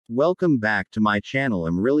Welcome back to my channel.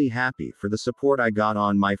 I'm really happy for the support I got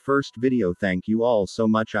on my first video. Thank you all so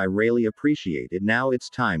much. I really appreciate it. Now it's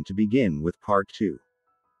time to begin with part 2.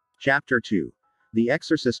 Chapter 2. The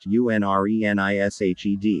Exorcist Unrenished.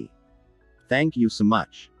 Thank you so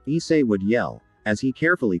much. Issei would yell, as he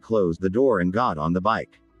carefully closed the door and got on the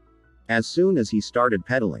bike. As soon as he started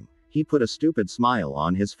pedaling, he put a stupid smile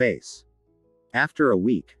on his face. After a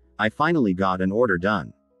week, I finally got an order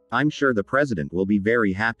done. I'm sure the president will be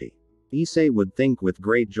very happy. Issei would think with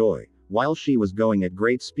great joy, while she was going at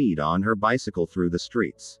great speed on her bicycle through the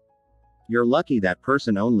streets. You're lucky that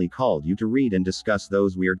person only called you to read and discuss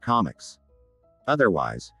those weird comics.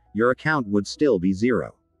 Otherwise, your account would still be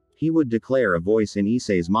zero. He would declare, a voice in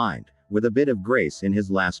Issei's mind, with a bit of grace in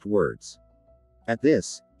his last words. At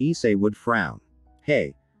this, Issei would frown.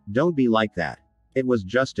 Hey, don't be like that. It was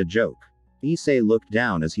just a joke. Issei looked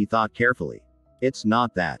down as he thought carefully. It's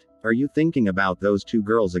not that. Are you thinking about those two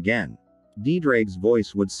girls again? Diedrag's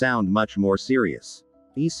voice would sound much more serious.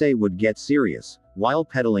 Issei would get serious, while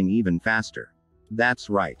pedaling even faster. That's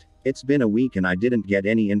right. It's been a week and I didn't get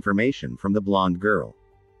any information from the blonde girl.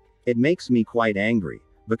 It makes me quite angry,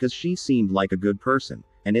 because she seemed like a good person,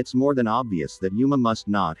 and it's more than obvious that Yuma must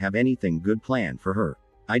not have anything good planned for her.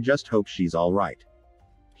 I just hope she's alright.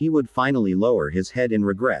 He would finally lower his head in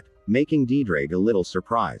regret, making Diedrag a little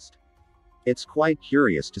surprised. It's quite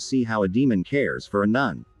curious to see how a demon cares for a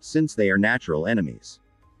nun, since they are natural enemies.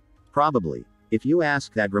 Probably, if you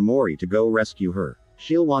ask that Grimoire to go rescue her,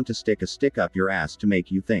 she'll want to stick a stick up your ass to make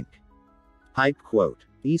you think. Hype quote.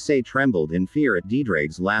 Issei trembled in fear at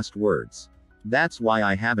Diedrag's last words. That's why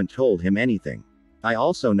I haven't told him anything. I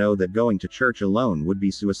also know that going to church alone would be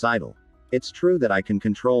suicidal. It's true that I can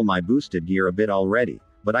control my boosted gear a bit already,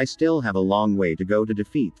 but I still have a long way to go to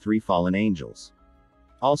defeat 3 fallen angels.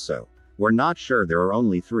 Also, we're not sure there are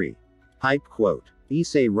only 3. Hype quote.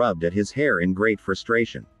 Issei rubbed at his hair in great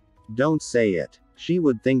frustration. Don't say it. She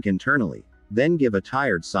would think internally, then give a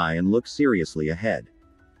tired sigh and look seriously ahead.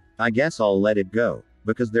 I guess I'll let it go,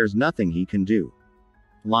 because there's nothing he can do.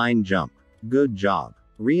 Line jump. Good job.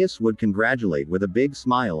 Rias would congratulate with a big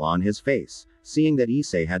smile on his face, seeing that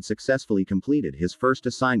Issei had successfully completed his first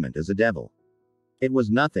assignment as a devil. It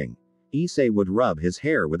was nothing. Issei would rub his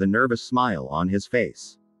hair with a nervous smile on his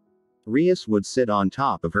face. Rias would sit on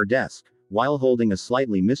top of her desk, while holding a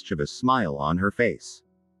slightly mischievous smile on her face.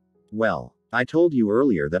 Well, I told you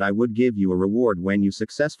earlier that I would give you a reward when you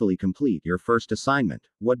successfully complete your first assignment.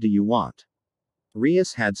 What do you want?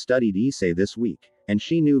 Rias had studied Issei this week, and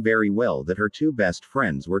she knew very well that her 2 best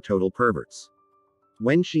friends were total perverts.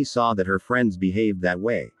 When she saw that her friends behaved that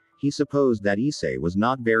way, he supposed that Issei was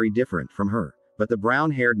not very different from her, but the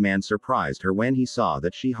brown-haired man surprised her when he saw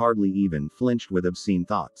that she hardly even flinched with obscene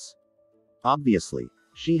thoughts. Obviously,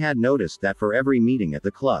 she had noticed that for every meeting at the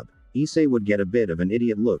club, Issei would get a bit of an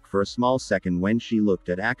idiot look for a small second when she looked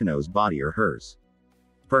at Akino's body or hers.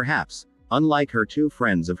 Perhaps, unlike her 2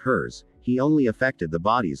 friends of hers, he only affected the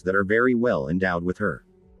bodies that are very well endowed with her.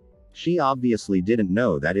 She obviously didn't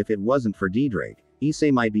know that if it wasn't for Diedrag,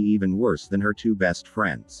 Issei might be even worse than her 2 best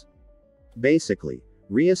friends. Basically,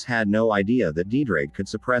 Rias had no idea that Diedrag could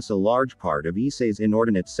suppress a large part of Issei's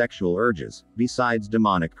inordinate sexual urges, besides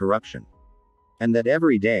demonic corruption. And that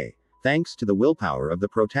every day, thanks to the willpower of the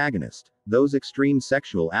protagonist, those extreme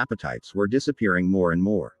sexual appetites were disappearing more and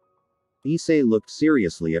more. Issei looked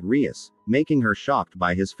seriously at Rias, making her shocked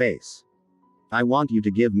by his face. I want you to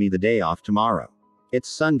give me the day off tomorrow. It's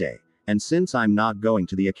Sunday, and since I'm not going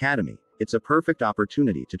to the academy, it's a perfect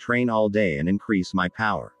opportunity to train all day and increase my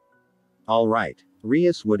power. All right,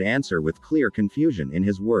 Rias would answer with clear confusion in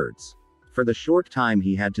his words. For the short time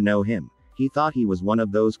he had to know him, he thought he was one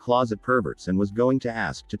of those closet perverts and was going to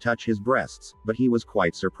ask to touch his breasts, but he was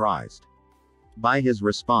quite surprised by his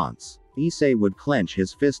response. Issei would clench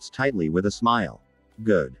his fists tightly with a smile.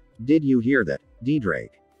 Good. Did you hear that, Diedrag?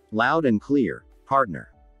 Loud and clear,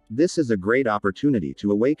 partner. This is a great opportunity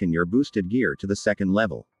to awaken your boosted gear to the 2nd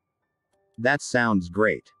level. That sounds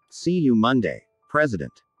great. See you Monday,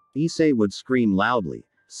 President. Issei would scream loudly,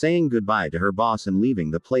 saying goodbye to her boss and leaving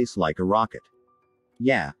the place like a rocket.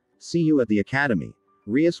 Yeah. See you at the academy,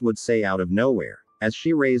 Rias would say out of nowhere, as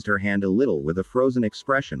she raised her hand a little with a frozen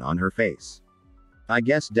expression on her face. I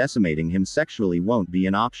guess decimating him sexually won't be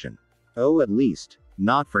an option. Oh, at least,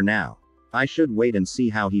 not for now. I should wait and see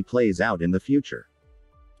how he plays out in the future.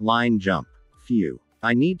 Line jump. Phew.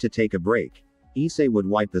 I need to take a break. Issei would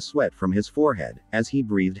wipe the sweat from his forehead, as he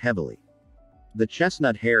breathed heavily. The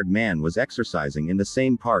chestnut-haired man was exercising in the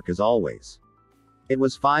same park as always. It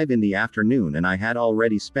was 5 in the afternoon and I had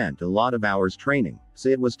already spent a lot of hours training, so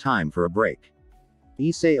it was time for a break.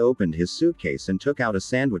 Issei opened his suitcase and took out a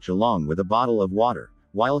sandwich along with a bottle of water,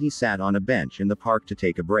 while he sat on a bench in the park to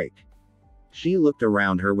take a break. She looked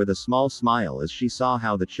around her with a small smile as she saw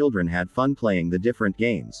how the children had fun playing the different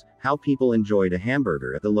games, how people enjoyed a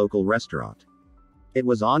hamburger at the local restaurant. It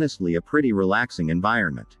was honestly a pretty relaxing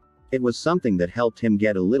environment. It was something that helped him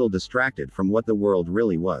get a little distracted from what the world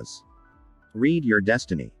really was. Read your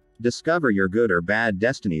destiny. Discover your good or bad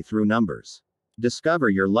destiny through numbers. Discover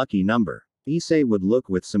your lucky number. Issei would look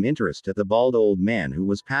with some interest at the bald old man who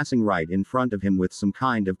was passing right in front of him with some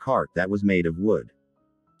kind of cart that was made of wood.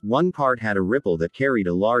 One part had a ripple that carried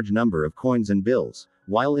a large number of coins and bills,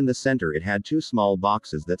 while in the center it had two small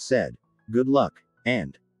boxes that said, "Good luck,"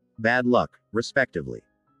 and "Bad luck," respectively.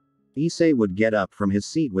 Issei would get up from his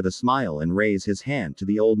seat with a smile and raise his hand to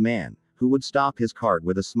the old man, who would stop his cart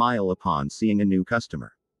with a smile upon seeing a new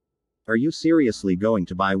customer. "Are you seriously going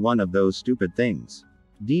to buy one of those stupid things?"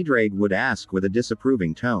 Diedrag would ask with a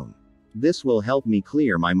disapproving tone. "This will help me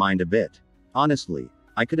clear my mind a bit. Honestly,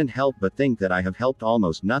 I couldn't help but think that I have helped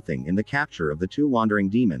almost nothing in the capture of the two wandering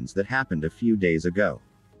demons that happened a few days ago."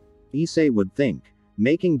 Issei would think,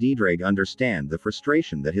 making Diedrag understand the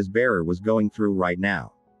frustration that his bearer was going through right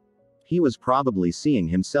now. He was probably seeing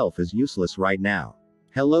himself as useless right now.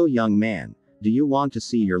 "Hello young man, do you want to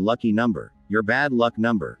see your lucky number, your bad luck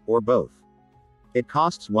number, or both? It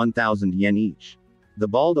costs 1,000 yen each." The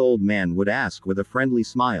bald old man would ask with a friendly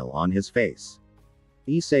smile on his face.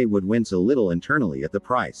 Issei would wince a little internally at the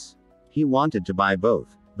price. He wanted to buy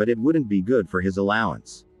both, but it wouldn't be good for his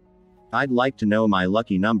allowance. "I'd like to know my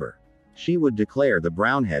lucky number," she would declare the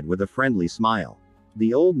brownhead with a friendly smile.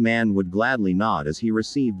 The old man would gladly nod as he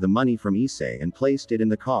received the money from Issei and placed it in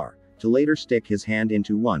the car, to later stick his hand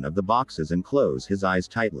into one of the boxes and close his eyes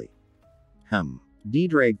tightly.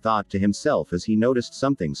 Diedrag thought to himself as he noticed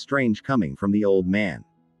something strange coming from the old man.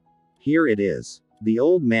 "Here it is," the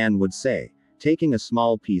old man would say, taking a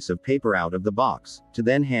small piece of paper out of the box, to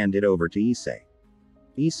then hand it over to Issei.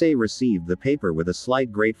 Issei received the paper with a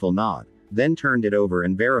slight grateful nod, then turned it over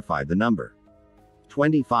and verified the number.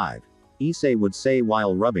 25. Issei would say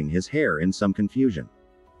while rubbing his hair in some confusion.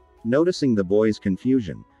 Noticing the boy's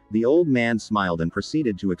confusion, the old man smiled and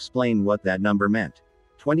proceeded to explain what that number meant.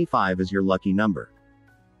 25 is your lucky number.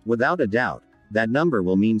 Without a doubt, that number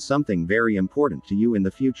will mean something very important to you in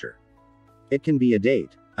the future. It can be a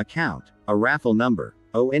date, a count, a raffle number,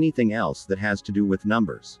 or anything else that has to do with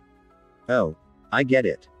numbers. "Oh, I get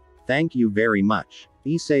it. Thank you very much."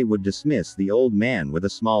 Issei would dismiss the old man with a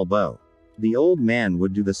small bow. The old man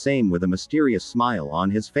would do the same with a mysterious smile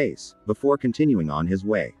on his face, before continuing on his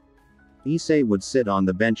way. Issei would sit on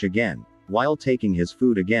the bench again, while taking his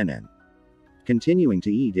food again and continuing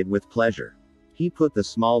to eat it with pleasure. He put the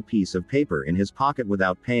small piece of paper in his pocket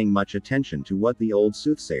without paying much attention to what the old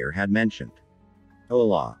soothsayer had mentioned.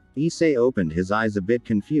 "Hola." Issei opened his eyes a bit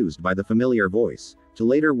confused by the familiar voice, to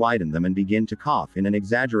later widen them and begin to cough in an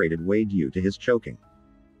exaggerated way due to his choking.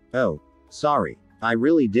 "Oh, sorry. I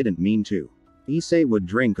really didn't mean to." Issei would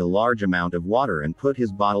drink a large amount of water and put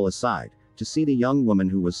his bottle aside, to see the young woman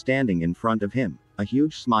who was standing in front of him, a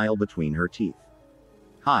huge smile between her teeth.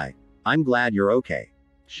 "Hi. I'm glad you're okay,"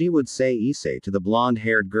 she would say Issei to the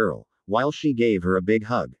blonde-haired girl, while she gave her a big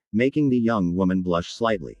hug, making the young woman blush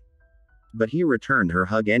slightly. But he returned her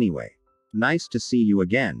hug anyway. "Nice to see you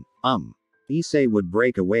again, Issei would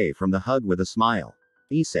break away from the hug with a smile.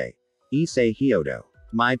 Issei Hyodo.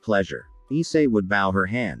 My pleasure." Issei would bow her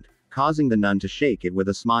hand, causing the nun to shake it with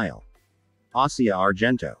a smile. "Ossia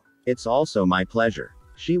Argento. It's also my pleasure,"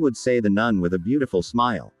 she would say the nun with a beautiful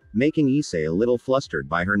smile, making Issei a little flustered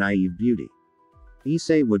by her naive beauty.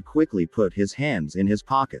 Issei would quickly put his hands in his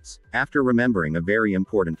pockets, after remembering a very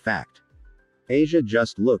important fact. Asia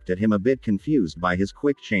just looked at him a bit confused by his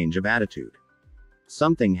quick change of attitude.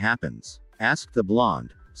 "Something happens?" asked the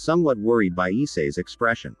blonde, somewhat worried by Issei's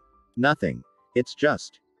expression. "Nothing. It's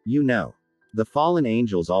just, you know. The fallen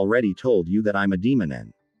angels already told you that I'm a demon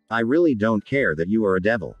and I really don't care that you are a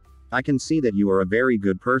devil. I can see that you are a very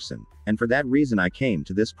good person, and for that reason I came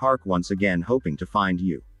to this park once again hoping to find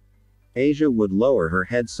you." Asia would lower her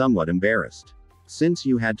head somewhat embarrassed. "Since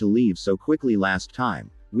you had to leave so quickly last time,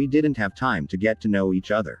 we didn't have time to get to know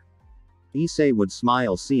each other." Issei would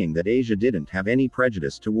smile seeing that Asia didn't have any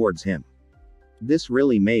prejudice towards him. This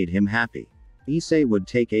really made him happy. Issei would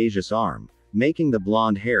take Asia's arm, making the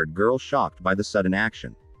blonde-haired girl shocked by the sudden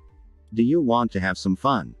action. "Do you want to have some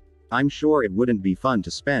fun? I'm sure it wouldn't be fun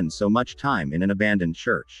to spend so much time in an abandoned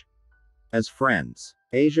church." "As friends?"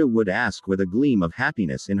 Asia would ask with a gleam of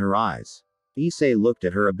happiness in her eyes. Issei looked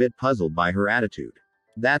at her a bit puzzled by her attitude.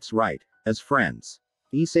 "That's right, as friends."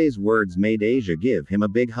 Issei's words made Asia give him a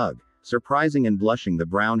big hug, surprising and blushing the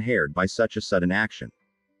brown-haired by such a sudden action.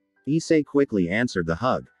 Issei quickly answered the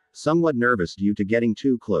hug, somewhat nervous due to getting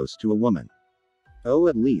too close to a woman. Oh,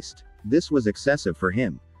 at least, this was excessive for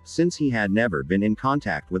him, since he had never been in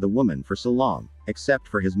contact with a woman for so long, except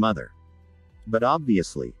for his mother. But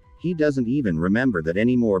obviously, he doesn't even remember that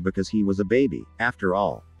anymore because he was a baby, after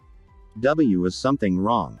all. Is something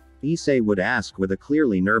wrong? Issei would ask with a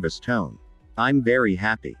clearly nervous tone. I'm very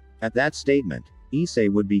happy. At that statement,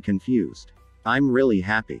 Issei would be confused. I'm really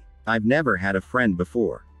happy. I've never had a friend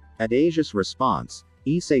before. At Asia's response,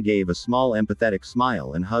 Issei gave a small empathetic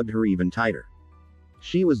smile and hugged her even tighter.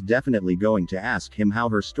 She was definitely going to ask him how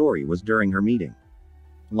her story was during her meeting.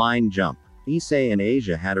 Line jump. Issei and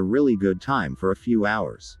Asia had a really good time for a few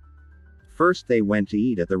hours. First they went to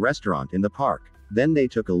eat at the restaurant in the park, then they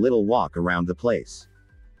took a little walk around the place.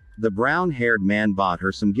 The brown-haired man bought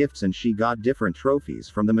her some gifts and she got different trophies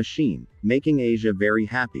from the machine, making Asia very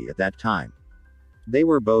happy at that time. They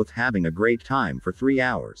were both having a great time for 3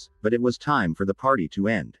 hours, but it was time for the party to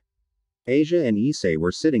end. Asia and Issei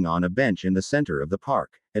were sitting on a bench in the center of the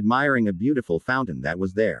park, admiring a beautiful fountain that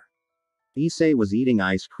was there. Issei was eating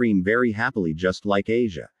ice cream very happily just like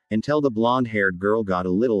Asia, until the blonde-haired girl got a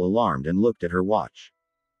little alarmed and looked at her watch.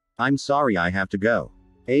 I'm sorry, I have to go.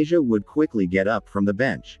 Asia would quickly get up from the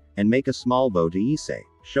bench, and make a small bow to Issei,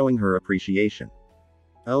 showing her appreciation.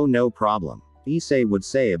 Oh, no problem. Issei would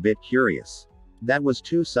say, a bit curious. That was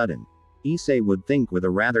too sudden. Issei would think with a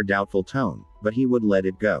rather doubtful tone, but he would let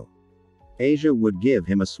it go. Asia would give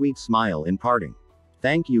him a sweet smile in parting.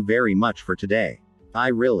 Thank you very much for today. I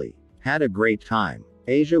really had a great time.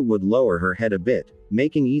 Asia would lower her head a bit,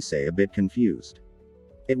 making Issei a bit confused.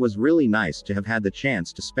 It was really nice to have had the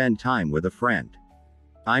chance to spend time with a friend.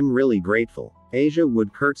 I'm really grateful. Asia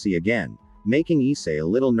would curtsy again, making Issei a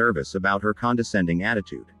little nervous about her condescending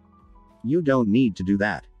attitude. You don't need to do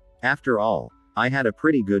that. After all, I had a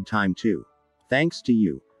pretty good time too. Thanks to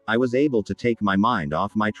you, I was able to take my mind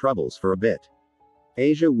off my troubles for a bit.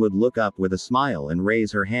 Asia would look up with a smile and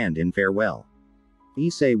raise her hand in farewell.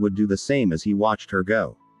 Issei would do the same as he watched her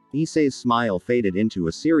go. Issei's smile faded into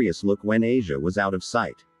a serious look when Asia was out of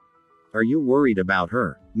sight. Are you worried about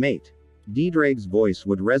her, mate? Diedrag's voice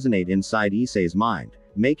would resonate inside Issei's mind,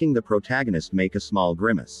 making the protagonist make a small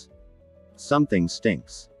grimace. Something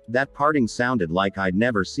stinks. That parting sounded like I'd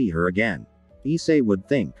never see her again. Issei would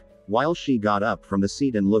think, while she got up from the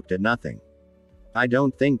seat and looked at nothing. I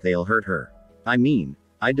don't think they'll hurt her. I mean,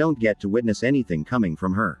 I don't get to witness anything coming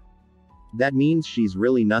from her. That means she's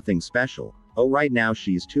really nothing special. Oh, right now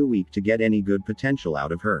she's too weak to get any good potential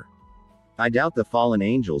out of her. I doubt the fallen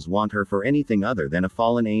angels want her for anything other than a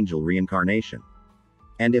fallen angel reincarnation.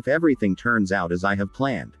 And if everything turns out as I have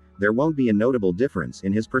planned, there won't be a notable difference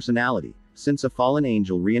in his personality, since a fallen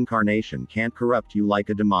angel reincarnation can't corrupt you like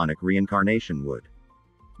a demonic reincarnation would.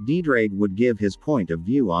 Diedrag would give his point of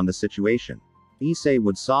view on the situation. Issei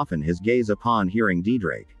would soften his gaze upon hearing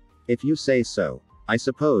Diedrag. If you say so, I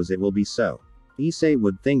suppose it will be so. Issei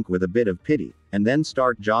would think with a bit of pity, and then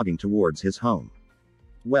start jogging towards his home.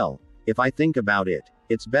 Well, if I think about it,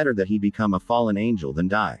 it's better that he become a fallen angel than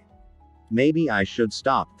die. Maybe I should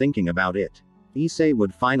stop thinking about it. Issei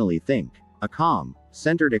would finally think, a calm,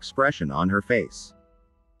 centered expression on her face.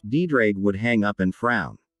 Diedrag would hang up and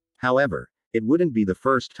frown. However, it wouldn't be the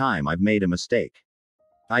first time I've made a mistake.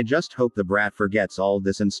 I just hope the brat forgets all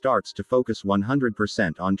this and starts to focus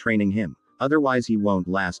 100% on training him, otherwise he won't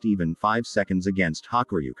last even 5 seconds against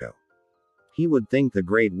Hakuryuko. He would think the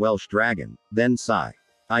great Welsh dragon, then sigh.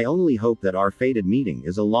 I only hope that our fated meeting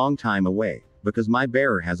is a long time away, because my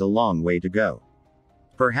bearer has a long way to go.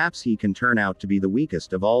 Perhaps he can turn out to be the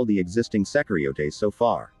weakest of all the existing Sekuryotes so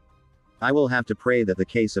far. I will have to pray that the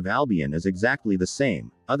case of Albion is exactly the same,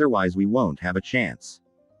 otherwise we won't have a chance.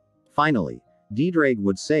 Finally, Diedrag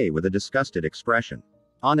would say with a disgusted expression.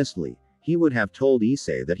 Honestly, he would have told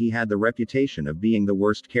Issei that he had the reputation of being the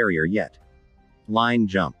worst carrier yet. Line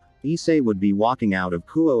jump. Issei would be walking out of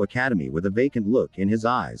Kuo Academy with a vacant look in his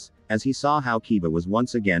eyes, as he saw how Kiba was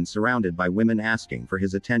once again surrounded by women asking for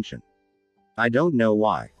his attention. I don't know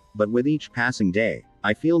why, but with each passing day,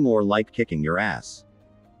 I feel more like kicking your ass.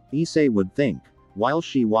 Issei would think, while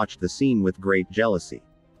she watched the scene with great jealousy.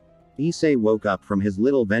 Issei woke up from his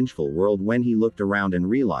little vengeful world when he looked around and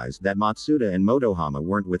realized that Matsuda and Motohama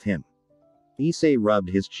weren't with him. Issei rubbed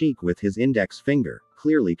his cheek with his index finger,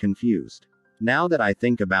 clearly confused. Now that I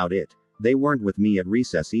think about it, they weren't with me at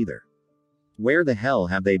recess either. Where the hell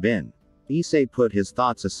have they been? Issei put his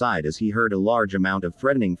thoughts aside as he heard a large amount of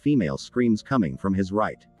threatening female screams coming from his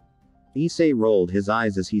right. Issei rolled his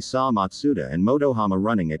eyes as he saw Matsuda and Motohama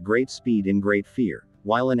running at great speed in great fear,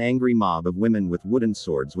 while an angry mob of women with wooden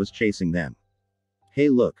swords was chasing them. Hey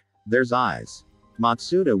look, there's eyes.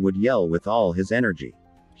 Matsuda would yell with all his energy.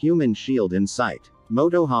 Human shield in sight.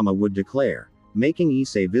 Motohama would declare, making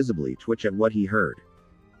Issei visibly twitch at what he heard.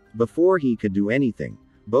 Before he could do anything,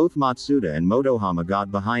 both Matsuda and Motohama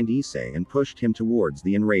got behind Issei and pushed him towards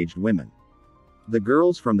the enraged women. The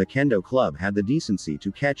girls from the kendo club had the decency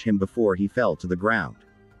to catch him before he fell to the ground.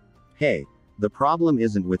 Hey, the problem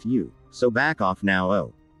isn't with you, so back off now.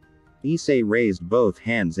 Oh. Issei raised both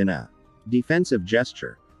hands in a defensive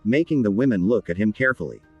gesture, making the women look at him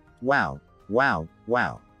carefully. Wow.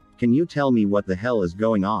 Can you tell me what the hell is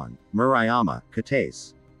going on, Murayama,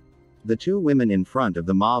 Katase? The two women in front of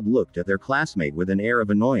the mob looked at their classmate with an air of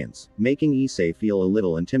annoyance, making Issei feel a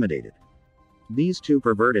little intimidated. These two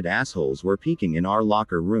perverted assholes were peeking in our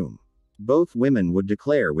locker room. Both women would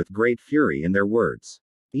declare with great fury in their words.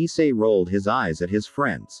 Issei rolled his eyes at his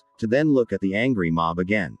friends, to then look at the angry mob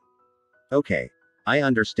again. Okay. I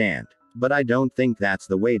understand. But I don't think that's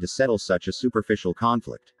the way to settle such a superficial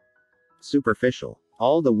conflict. Superficial.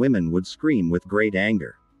 All the women would scream with great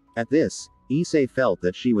anger. At this, Issei felt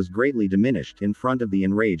that she was greatly diminished in front of the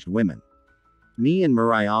enraged women. Me and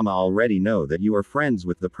Murayama already know that you are friends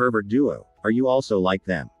with the pervert duo, are you also like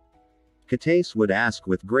them? Katase would ask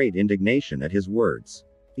with great indignation at his words.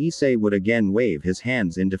 Issei would again wave his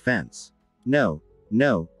hands in defense. No.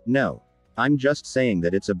 I'm just saying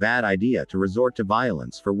that it's a bad idea to resort to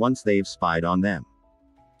violence for once they've spied on them.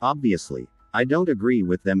 Obviously, I don't agree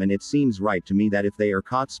with them, and it seems right to me that if they are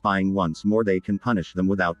caught spying once more they can punish them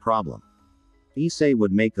without problem. Issei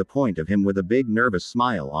would make the point of him with a big nervous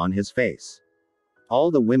smile on his face. All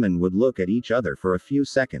the women would look at each other for a few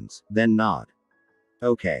seconds, then nod.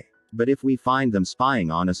 Okay. But if we find them spying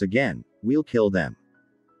on us again, we'll kill them.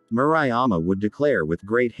 Murayama would declare with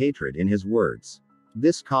great hatred in his words.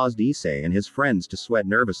 This caused Issei and his friends to sweat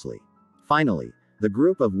nervously. Finally, the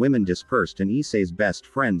group of women dispersed and Issei's best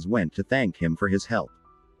friends went to thank him for his help.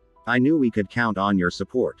 I knew we could count on your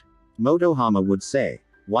support. Motohama would say,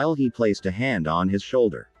 while he placed a hand on his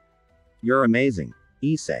shoulder. You're amazing,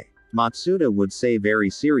 Issei. Matsuda would say very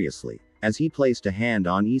seriously, as he placed a hand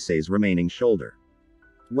on Issei's remaining shoulder.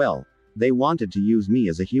 Well, they wanted to use me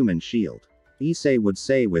as a human shield. Issei would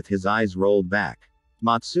say with his eyes rolled back.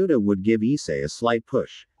 Matsuda would give Issei a slight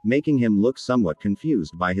push, making him look somewhat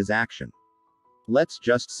confused by his action. Let's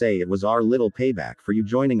just say it was our little payback for you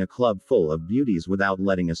joining a club full of beauties without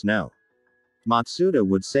letting us know. Matsuda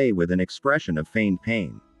would say with an expression of feigned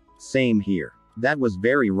pain. Same here. That was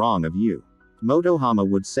very wrong of you. Motohama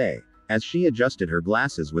would say, as she adjusted her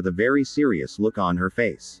glasses with a very serious look on her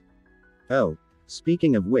face. Oh,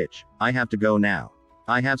 speaking of which, I have to go now.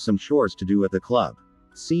 I have some chores to do at the club.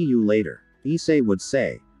 See you later. Issei would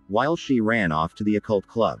say, while she ran off to the occult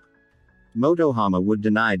club. Motohama would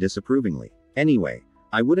deny disapprovingly. Anyway,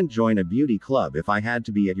 I wouldn't join a beauty club if I had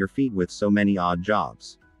to be at your feet with so many odd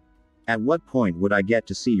jobs. At what point would I get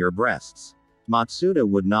to see your breasts? Matsuda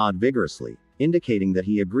would nod vigorously, indicating that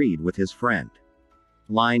he agreed with his friend.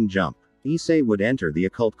 Line jump. Issei would enter the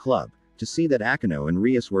occult club, to see that Akino and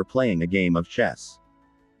Rias were playing a game of chess.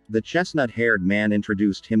 The chestnut-haired man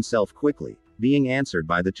introduced himself quickly, being answered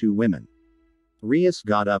by the two women. Rias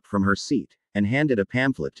got up from her seat, and handed a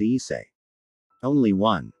pamphlet to Issei. Only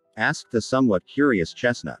one? Asked the somewhat curious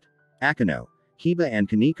chestnut. Akino, Kiba and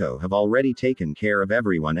Kaneko have already taken care of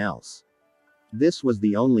everyone else. This was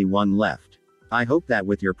the only one left. I hope that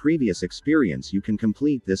with your previous experience you can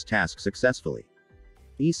complete this task successfully.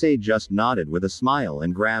 Issei just nodded with a smile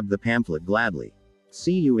and grabbed the pamphlet gladly.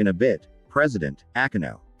 See you in a bit, President,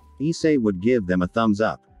 Akino. Issei would give them a thumbs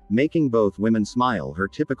up, making both women smile her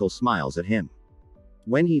typical smiles at him.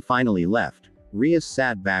 When he finally left, Rias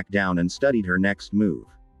sat back down and studied her next move.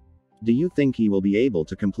 Do you think he will be able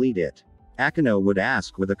to complete it? Akino would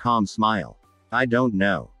ask with a calm smile. I don't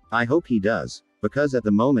know. I hope he does, because at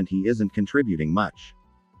the moment he isn't contributing much.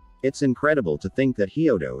 It's incredible to think that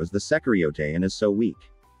Hyodo is the Sekuryote and is so weak.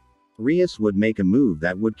 Rias would make a move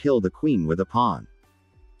that would kill the queen with a pawn.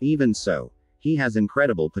 Even so, he has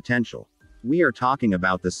incredible potential. We are talking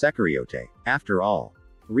about the Sekuryote, after all.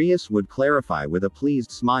 Rias would clarify with a pleased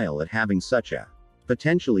smile at having such a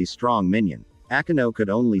potentially strong minion. Akino could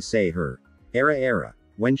only say her era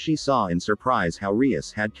when she saw in surprise how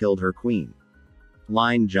Rias had killed her queen.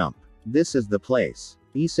 Line jump. This is the place.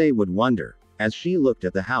 Issei would wonder, as she looked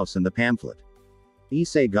at the house and the pamphlet.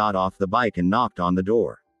 Issei got off the bike and knocked on the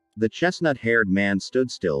door. The chestnut-haired man stood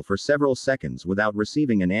still for several seconds without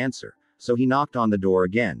receiving an answer, so he knocked on the door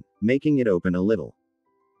again, making it open a little.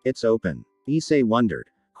 It's open. Issei wondered,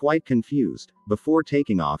 quite confused, before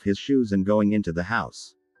taking off his shoes and going into the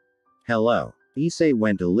house. Hello. Issei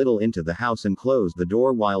went a little into the house and closed the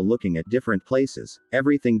door while looking at different places,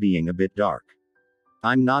 everything being a bit dark.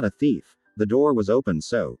 I'm not a thief, the door was open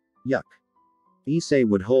so, yuck. Issei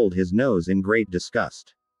would hold his nose in great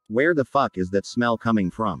disgust. Where the fuck is that smell coming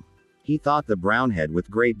from? He thought the brownhead with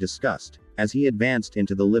great disgust, as he advanced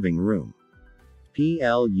into the living room.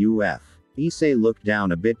 Pluf. Issei looked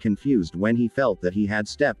down a bit confused when he felt that he had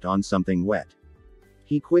stepped on something wet.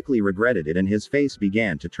 He quickly regretted it and his face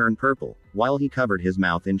began to turn purple, while he covered his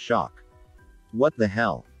mouth in shock. What the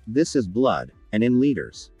hell? This is blood, and in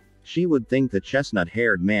liters. She would think the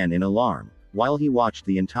chestnut-haired man in alarm, while he watched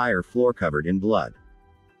the entire floor covered in blood.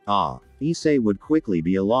 Ah! Issei would quickly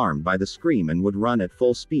be alarmed by the scream and would run at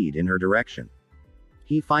full speed in her direction.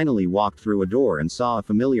 He finally walked through a door and saw a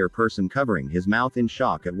familiar person covering his mouth in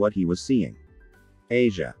shock at what he was seeing.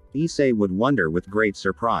 Asia. Issei would wonder with great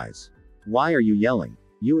surprise. Why are you yelling?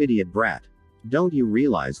 You idiot brat. Don't you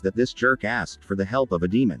realize that this jerk asked for the help of a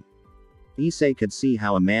demon? Issei could see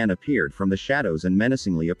how a man appeared from the shadows and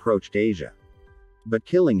menacingly approached Asia. But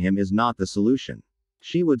killing him is not the solution.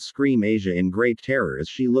 She would scream Asia in great terror as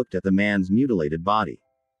she looked at the man's mutilated body.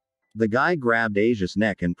 The guy grabbed Asia's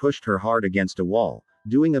neck and pushed her hard against a wall,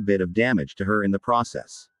 doing a bit of damage to her in the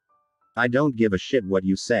process. I don't give a shit what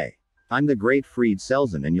you say. I'm the great Fried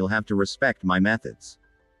Selzen and you'll have to respect my methods.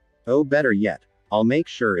 Oh, better yet, I'll make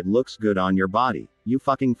sure it looks good on your body, you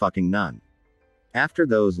fucking nun. After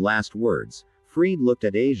those last words, Fried looked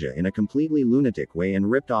at Asia in a completely lunatic way and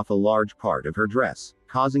ripped off a large part of her dress,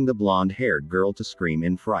 causing the blonde-haired girl to scream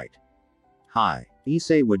in fright. Hi!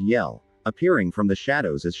 Issei would yell, appearing from the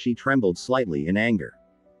shadows as she trembled slightly in anger.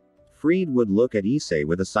 Fried would look at Issei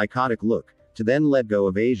with a psychotic look, to then let go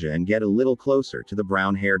of Asia and get a little closer to the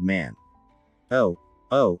brown-haired man. Oh.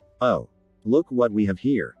 Look what we have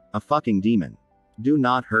here, a fucking demon. Do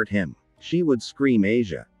not hurt him. She would scream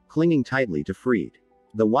Asia, clinging tightly to Fried.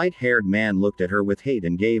 The white-haired man looked at her with hate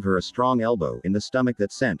and gave her a strong elbow in the stomach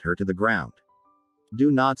that sent her to the ground.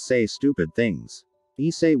 Do not say stupid things.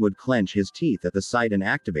 Issei would clench his teeth at the sight and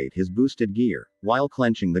activate his boosted gear, while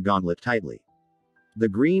clenching the gauntlet tightly. The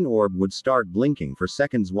green orb would start blinking for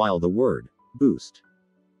seconds while the word, boost,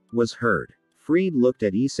 was heard. Fried looked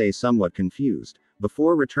at Issei somewhat confused,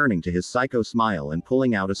 before returning to his psycho smile and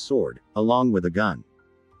pulling out a sword, along with a gun.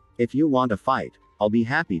 If you want a fight, I'll be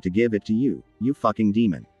happy to give it to you, you fucking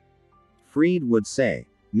demon. Fried would say,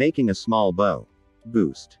 making a small bow.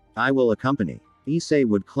 Boost. I will accompany. Issei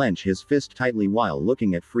would clench his fist tightly while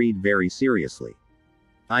looking at Fried very seriously.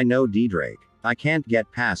 I know Drake. I can't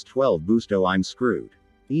get past 12 boosto, I'm screwed.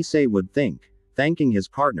 Issei would think, thanking his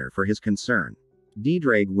partner for his concern.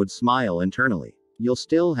 Drake would smile internally. You'll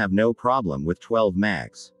still have no problem with 12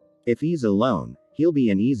 mags. If he's alone, he'll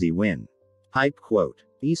be an easy win. Hype quote.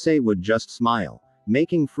 Issei would just smile,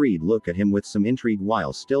 making Fried look at him with some intrigue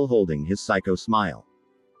while still holding his psycho smile.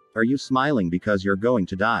 Are you smiling because you're going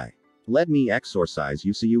to die? Let me exorcise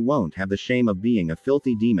you so you won't have the shame of being a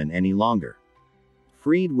filthy demon any longer.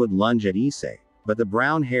 Fried would lunge at Issei, but the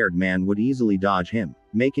brown-haired man would easily dodge him,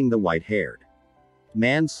 making the white-haired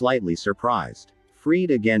man slightly surprised.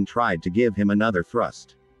 Fried again tried to give him another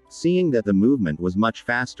thrust. Seeing that the movement was much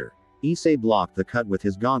faster, Issei blocked the cut with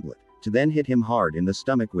his gauntlet, to then hit him hard in the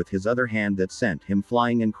stomach with his other hand that sent him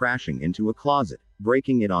flying and crashing into a closet,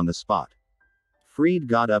 breaking it on the spot. Fried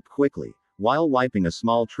got up quickly, while wiping a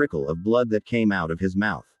small trickle of blood that came out of his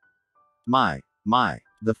mouth. My,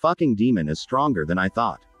 the fucking demon is stronger than I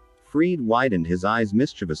thought. Fried widened his eyes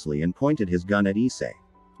mischievously and pointed his gun at Issei.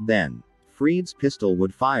 Then, Fried's pistol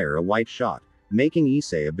would fire a white shot, making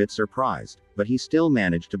Issei a bit surprised, but he still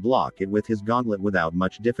managed to block it with his gauntlet without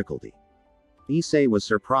much difficulty. Issei was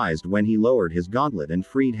surprised when he lowered his gauntlet and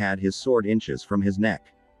Fried had his sword inches from his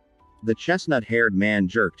neck. The chestnut-haired man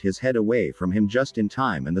jerked his head away from him just in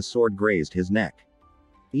time and the sword grazed his neck.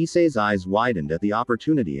 Issei's eyes widened at the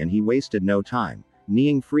opportunity and he wasted no time,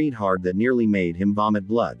 kneeing Fried hard that nearly made him vomit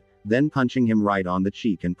blood, then punching him right on the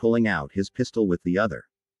cheek and pulling out his pistol with the other.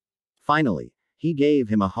 Finally, he gave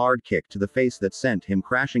him a hard kick to the face that sent him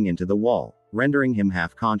crashing into the wall, rendering him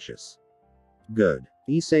half-conscious. Good.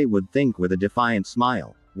 Issei would think with a defiant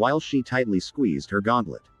smile, while she tightly squeezed her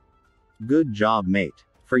gauntlet. Good job, mate.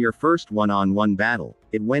 For your first one-on-one battle,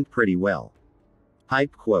 it went pretty well.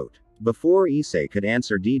 Hype quote. Before Issei could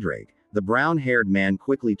answer Drake, the brown-haired man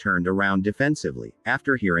quickly turned around defensively,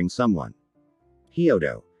 after hearing someone.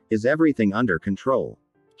 Hyodo, is everything under control?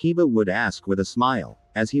 Kiba would ask with a smile,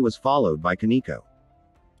 as he was followed by Kaneko.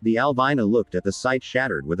 The Albina looked at the sight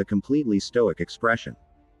shattered with a completely stoic expression.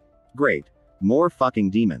 Great. More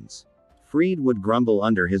fucking demons. Fried would grumble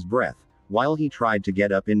under his breath, while he tried to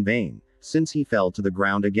get up in vain, since he fell to the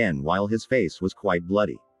ground again while his face was quite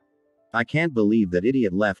bloody. I can't believe that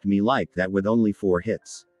idiot left me like that with only 4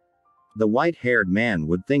 hits. The white-haired man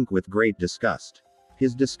would think with great disgust.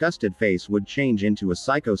 His disgusted face would change into a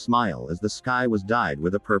psycho smile as the sky was dyed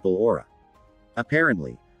with a purple aura.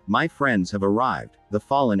 Apparently, my friends have arrived, the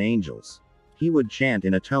fallen angels. He would chant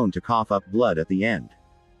in a tone to cough up blood at the end.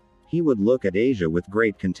 He would look at Asia with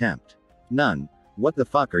great contempt. None, what the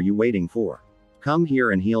fuck are you waiting for? Come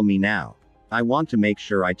here and heal me now. I want to make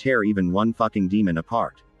sure I tear even one fucking demon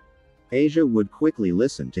apart. Asia would quickly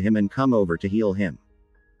listen to him and come over to heal him.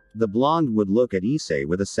 The blonde would look at Issei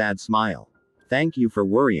with a sad smile. Thank you for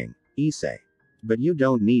worrying, Issei. But you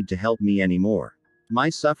don't need to help me anymore. My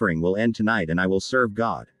suffering will end tonight and I will serve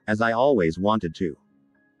God, as I always wanted to.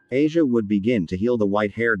 Asia would begin to heal the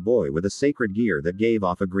white-haired boy with a sacred gear that gave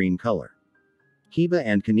off a green color. Kiba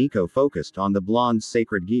and Kaneko focused on the blonde's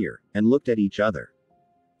sacred gear, and looked at each other.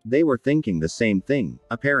 They were thinking the same thing,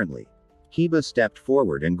 apparently. Kiba stepped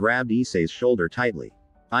forward and grabbed Issei's shoulder tightly.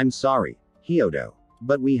 I'm sorry, Hyodo.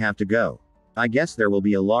 But we have to go. I guess there will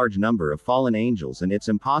be a large number of fallen angels and it's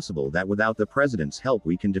impossible that without the president's help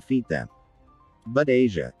we can defeat them. But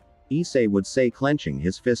Asia, Issei would say, clenching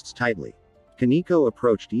his fists tightly. Kaneko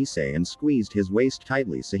approached Issei and squeezed his waist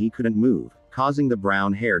tightly so he couldn't move, causing the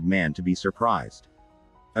brown-haired man to be surprised.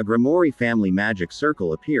 A Grimoire family magic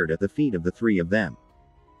circle appeared at the feet of the 3 of them.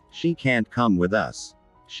 She can't come with us.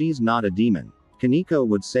 She's not a demon, Kaneko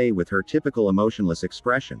would say with her typical emotionless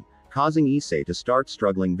expression, causing Issei to start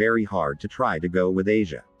struggling very hard to try to go with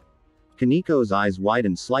Asia. Kaneko's eyes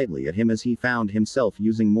widened slightly at him as he found himself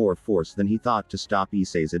using more force than he thought to stop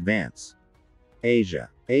Issei's advance. Asia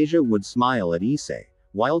would smile at Issei,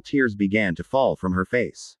 while tears began to fall from her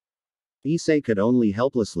face. Issei could only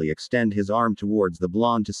helplessly extend his arm towards the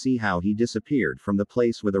blonde to see how he disappeared from the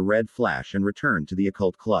place with a red flash and returned to the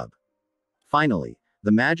occult club. Finally,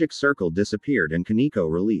 the magic circle disappeared and Kaneko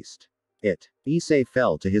released it. Issei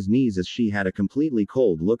fell to his knees as she had a completely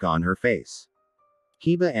cold look on her face.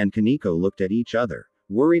 Kiba and Kaneko looked at each other,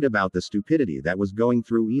 worried about the stupidity that was going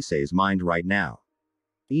through Issei's mind right now.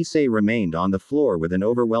 Issei remained on the floor with an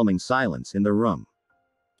overwhelming silence in the room.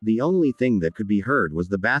 The only thing that could be heard was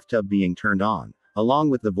the bathtub being turned on, along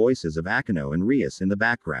with the voices of Akeno and Rias in the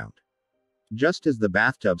background. Just as the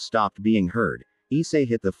bathtub stopped being heard, Issei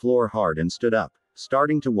hit the floor hard and stood up,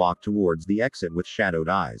 starting to walk towards the exit with shadowed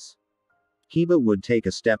eyes. Kiba would take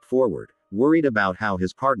a step forward, worried about how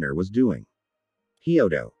his partner was doing.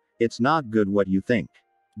 Hyodo, it's not good what you think.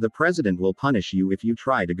 The president will punish you if you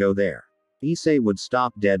try to go there. Issei would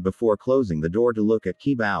stop dead before closing the door to look at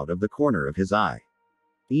Kiba out of the corner of his eye.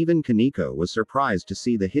 Even Kaneko was surprised to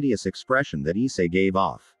see the hideous expression that Issei gave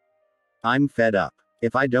off. I'm fed up.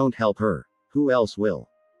 If I don't help her, who else will?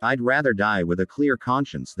 I'd rather die with a clear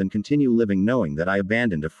conscience than continue living knowing that I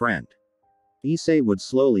abandoned a friend. Issei would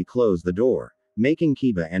slowly close the door, making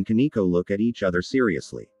Kiba and Kaneko look at each other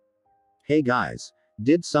seriously. Hey guys,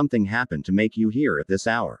 did something happen to make you here at this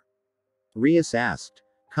hour? Rias asked,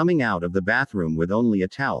 coming out of the bathroom with only a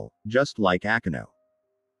towel, just like Akeno.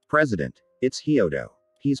 President, it's Hyodo.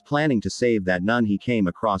 He's planning to save that nun he came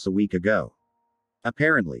across a week ago.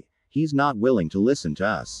 Apparently, he's not willing to listen to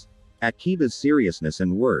us. At Kiba's seriousness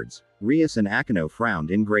and words, Rias and Akeno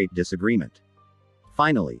frowned in great disagreement.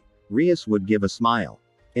 Finally, Rias would give a smile.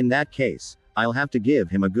 In that case, I'll have to give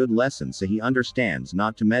him a good lesson so he understands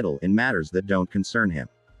not to meddle in matters that don't concern him.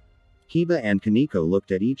 Kiba and Kaneko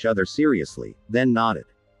looked at each other seriously, then nodded.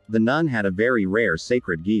 The nun had a very rare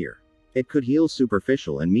sacred gear. It could heal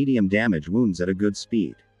superficial and medium damage wounds at a good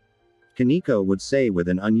speed. Kaneko would say with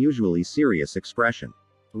an unusually serious expression.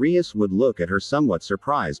 Rias would look at her somewhat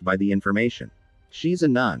surprised by the information. She's a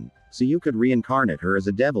nun, so you could reincarnate her as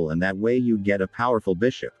a devil and that way you'd get a powerful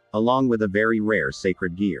bishop, along with a very rare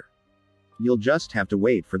sacred gear. You'll just have to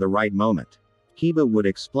wait for the right moment. Kiba would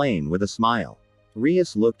explain with a smile.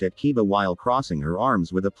 Rias looked at Kiba while crossing her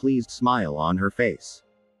arms with a pleased smile on her face.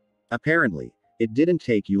 Apparently, it didn't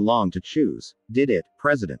take you long to choose, did it,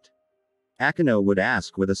 President? Akeno would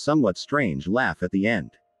ask with a somewhat strange laugh at the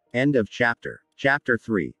end. End of chapter. Chapter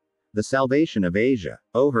 3. The Salvation of Asia,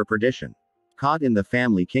 oh her perdition. Caught in the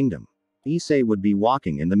family kingdom. Issei would be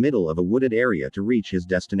walking in the middle of a wooded area to reach his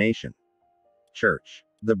destination. Church.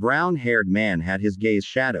 The brown-haired man had his gaze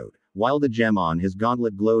shadowed, while the gem on his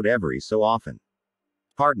gauntlet glowed every so often.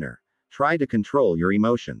 Partner. Try to control your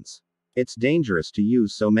emotions. It's dangerous to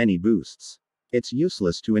use so many boosts. It's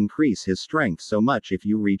useless to increase his strength so much if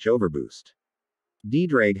you reach overboost.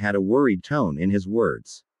 Diedrag had a worried tone in his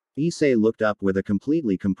words. Issei looked up with a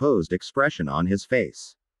completely composed expression on his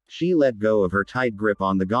face. She let go of her tight grip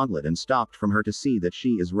on the gauntlet and stopped from her to see that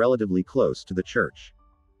she is relatively close to the church.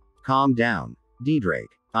 Calm down, Drake.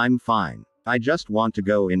 I'm fine. I just want to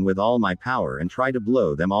go in with all my power and try to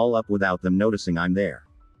blow them all up without them noticing I'm there.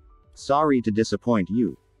 Sorry to disappoint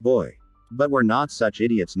you, boy. But we're not such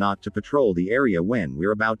idiots not to patrol the area when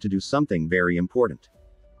we're about to do something very important.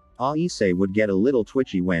 Issei would get a little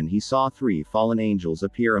twitchy when he saw 3 fallen angels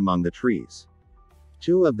appear among the trees.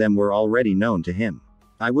 2 of them were already known to him.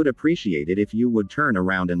 I would appreciate it if you would turn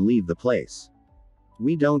around and leave the place.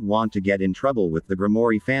 We don't want to get in trouble with the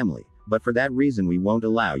Grimoire family, but for that reason we won't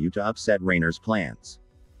allow you to upset Rainer's plans.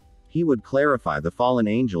 He would clarify the fallen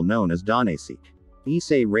angel known as Jyanzein.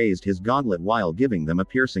 Issei raised his gauntlet while giving them a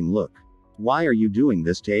piercing look. Why are you doing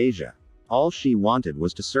this to Asia? All she wanted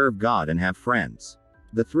was to serve God and have friends.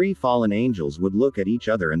 The 3 fallen angels would look at each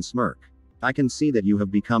other and smirk. I can see that you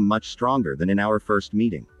have become much stronger than in our first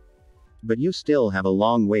meeting. But you still have a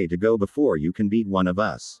long way to go before you can beat one of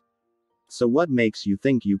us. So what makes you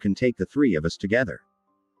think you can take the 3 of us together?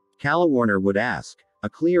 Calawarner would ask, a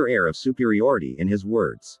clear air of superiority in his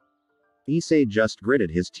words. Issei just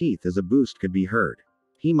gritted his teeth as a boost could be heard.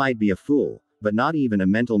 He might be a fool, but not even a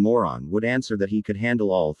mental moron would answer that he could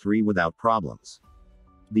handle all 3 without problems.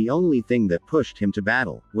 The only thing that pushed him to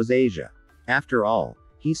battle was Asia. After all,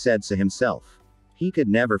 he said so himself. He could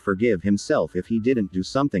never forgive himself if he didn't do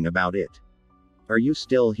something about it. Are you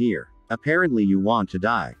still here? Apparently you want to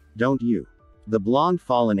die, don't you? The blonde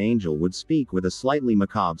fallen angel would speak with a slightly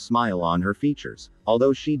macabre smile on her features,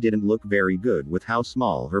 although she didn't look very good with how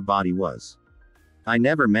small her body was. I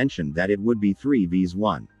never mentioned that it would be 3 vs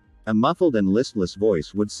 1. A muffled and listless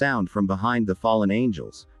voice would sound from behind the fallen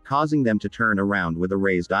angels, causing them to turn around with a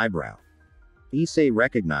raised eyebrow. Issei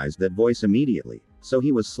recognized that voice immediately, so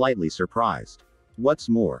he was slightly surprised. What's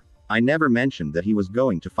more, I never mentioned that he was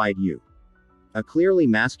going to fight you. A clearly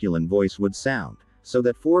masculine voice would sound, so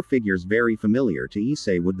that 4 figures very familiar to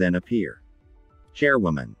Issei would then appear.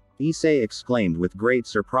 Chairwoman, Issei exclaimed with great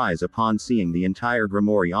surprise upon seeing the entire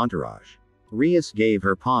Grimoire entourage. Rias gave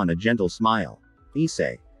her pawn a gentle smile.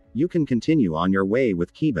 Issei, you can continue on your way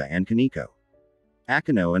with Kiba and Kaneko.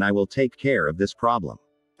 Akano and I will take care of this problem.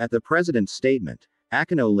 At the president's statement,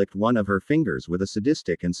 Akano licked one of her fingers with a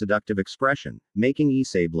sadistic and seductive expression, making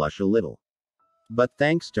Issei blush a little. But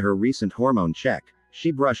thanks to her recent hormone check, she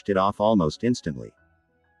brushed it off almost instantly.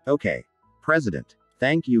 Okay. President.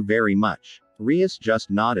 Thank you very much. Rias just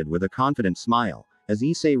nodded with a confident smile, as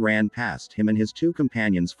Issei ran past him and his 2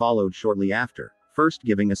 companions followed shortly after, first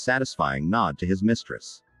giving a satisfying nod to his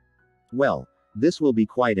mistress. Well, this will be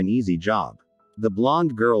quite an easy job. The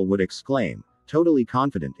blonde girl would exclaim, totally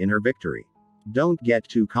confident in her victory. Don't get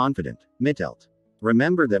too confident, Mittelt.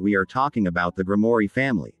 Remember that we are talking about the Grimoire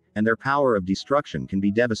family, and their power of destruction can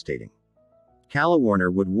be devastating.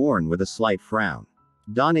 Calawarner would warn with a slight frown.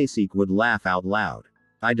 Jyanzein would laugh out loud.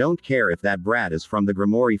 I don't care if that brat is from the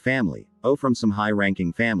Grimoire family, or from some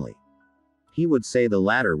high-ranking family. He would say the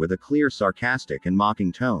latter with a clear sarcastic and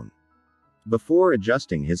mocking tone. Before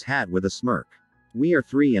adjusting his hat with a smirk. We are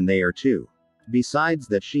 3 and they are 2. Besides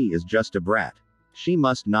that she is just a brat. She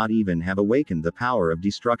must not even have awakened the power of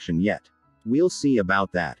destruction yet. We'll see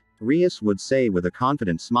about that, Rias would say with a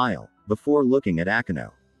confident smile, before looking at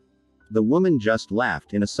Akano. The woman just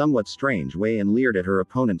laughed in a somewhat strange way and leered at her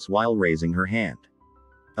opponents while raising her hand.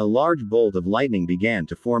 A large bolt of lightning began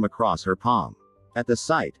to form across her palm. At the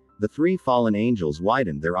sight, the 3 fallen angels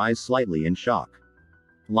widened their eyes slightly in shock.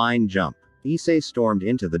 Line jump. Issei stormed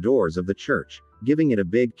into the doors of the church, giving it a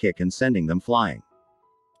big kick and sending them flying.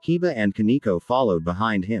 Kiba and Kaneko followed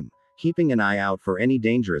behind him, keeping an eye out for any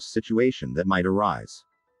dangerous situation that might arise.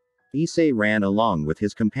 Issei ran along with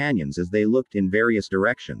his companions as they looked in various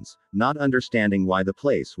directions, not understanding why the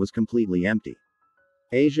place was completely empty.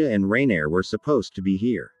 Asia and Rainier were supposed to be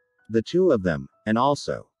here. The 2 of them, and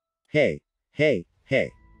also. Hey,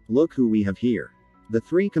 look who we have here. The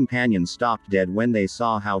 3 companions stopped dead when they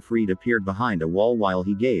saw how Fried appeared behind a wall while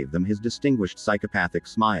he gave them his distinguished psychopathic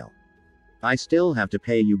smile. I still have to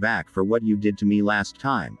pay you back for what you did to me last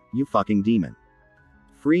time, you fucking demon.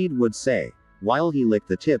 Fried would say, while he licked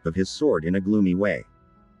the tip of his sword in a gloomy way.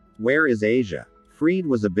 Where is Asia? Fried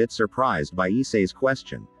was a bit surprised by Issei's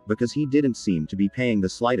question, because he didn't seem to be paying the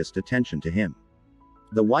slightest attention to him.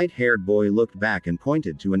 The white-haired boy looked back and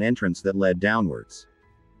pointed to an entrance that led downwards.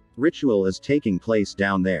 Ritual is taking place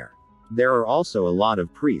down there. There are also a lot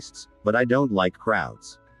of priests, but I don't like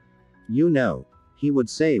crowds. You know, he would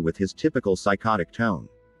say with his typical psychotic tone.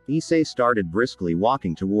 Issei started briskly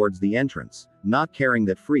walking towards the entrance, not caring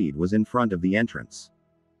that Fried was in front of the entrance.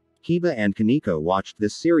 Kiba and Kaneko watched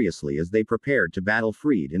this seriously as they prepared to battle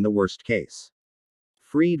Fried in the worst case.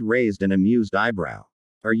 Fried raised an amused eyebrow.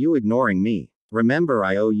 Are you ignoring me? Remember,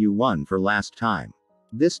 I owe you one for last time.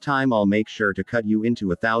 This time I'll make sure to cut you into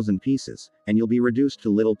 1,000 pieces, and you'll be reduced to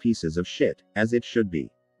little pieces of shit, as it should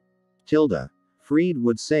be. Tilda, Fried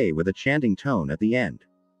would say with a chanting tone at the end,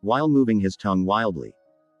 while moving his tongue wildly.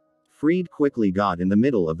 Fried quickly got in the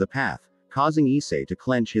middle of the path, causing Issei to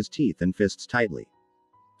clench his teeth and fists tightly.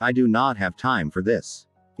 I do not have time for this.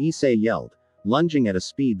 Issei yelled, lunging at a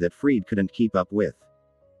speed that Fried couldn't keep up with.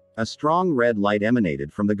 A strong red light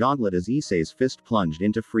emanated from the gauntlet as Issei's fist plunged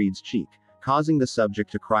into Fried's cheek, causing the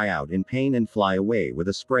subject to cry out in pain and fly away with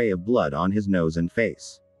a spray of blood on his nose and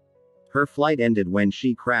face. Her flight ended when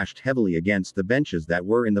she crashed heavily against the benches that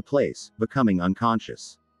were in the place, becoming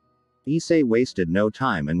unconscious. Issei wasted no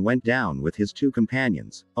time and went down with his two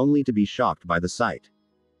companions, only to be shocked by the sight.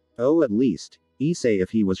 Oh, at least, Issei if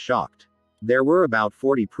he was shocked. There were about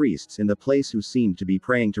 40 priests in the place who seemed to be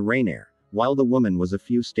praying to Rainier, while the woman was a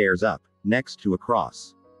few stairs up, next to a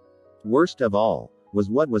cross. Worst of all, was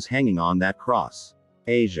what was hanging on that cross.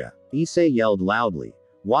 Asia. Issei yelled loudly,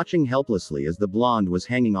 watching helplessly as the blonde was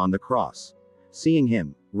hanging on the cross. Seeing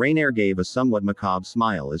him, Rainier gave a somewhat macabre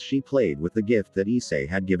smile as she played with the gift that Issei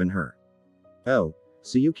had given her. Oh,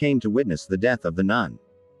 so you came to witness the death of the nun.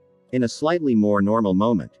 In a slightly more normal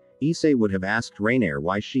moment, Issei would have asked Rainier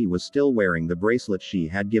why she was still wearing the bracelet she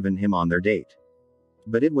had given him on their date.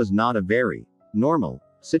 But it was not a very normal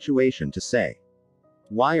situation to say.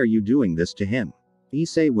 Why are you doing this to him?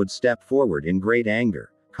 Issei would step forward in great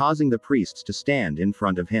anger, causing the priests to stand in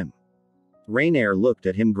front of him. Rainier looked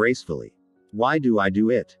at him gracefully. Why do I do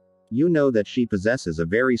it? You know that she possesses a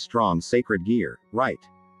very strong sacred gear, right?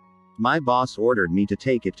 My boss ordered me to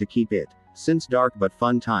take it to keep it, since dark but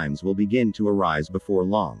fun times will begin to arise before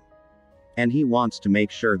long. And he wants to make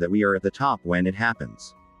sure that we are at the top when it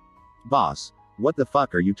happens. Boss, what the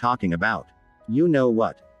fuck are you talking about? You know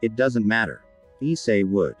what, it doesn't matter. Issei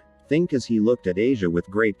would think as he looked at Asia with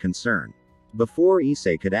great concern. Before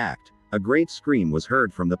Issei could act, a great scream was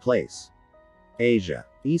heard from the place. Asia.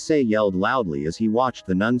 Issei yelled loudly as he watched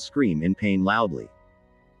the nun scream in pain loudly.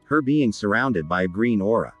 Her being surrounded by a green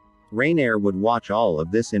aura. Rainier would watch all of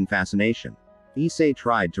this in fascination. Issei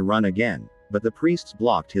tried to run again, but the priests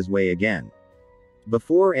blocked his way again.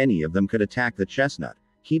 Before any of them could attack the chestnut,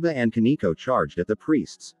 Kiba and Kaneko charged at the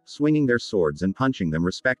priests, swinging their swords and punching them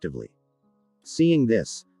respectively. Seeing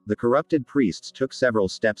this, the corrupted priests took several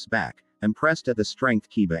steps back, and pressed at the strength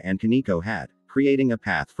Kiba and Kaneko had, creating a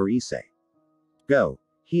path for Issei. Go,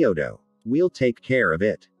 Hyodo. We'll take care of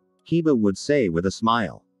it. Kiba would say with a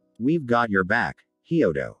smile. We've got your back,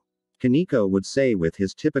 Hyodo. Kaneko would say with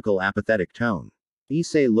his typical apathetic tone.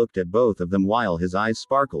 Issei looked at both of them while his eyes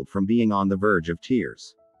sparkled from being on the verge of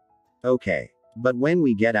tears. Okay. But when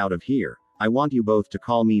we get out of here, I want you both to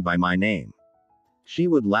call me by my name. She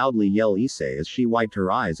would loudly yell Issei as she wiped her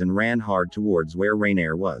eyes and ran hard towards where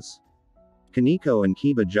Rainier was. Kaneko and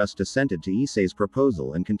Kiba just assented to Issei's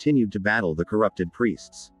proposal and continued to battle the corrupted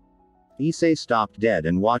priests. Issei stopped dead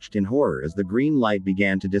and watched in horror as the green light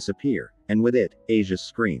began to disappear, and with it, Asia's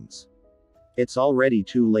screams. It's already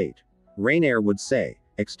too late. Rainier would say,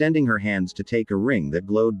 extending her hands to take a ring that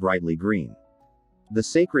glowed brightly green. The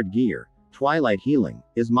sacred gear, Twilight Healing,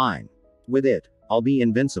 is mine. With it, I'll be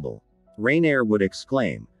invincible. Rainier would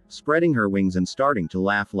exclaim, spreading her wings and starting to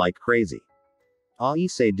laugh like crazy.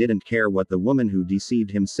 Issei didn't care what the woman who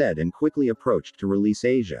deceived him said and quickly approached to release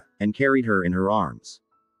Asia, and carried her in her arms.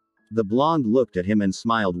 The blonde looked at him and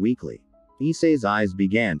smiled weakly. Issei's eyes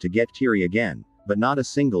began to get teary again, but not a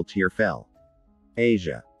single tear fell.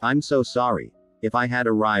 Asia, I'm so sorry. If I had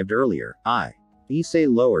arrived earlier, Issei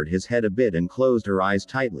lowered his head a bit and closed her eyes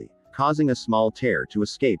tightly, causing a small tear to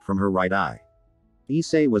escape from her right eye.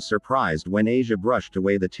 Issei was surprised when Asia brushed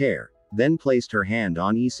away the tear, then placed her hand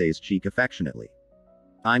on Issei's cheek affectionately.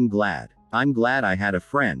 I'm glad I had a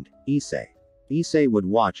friend, Issei. Issei would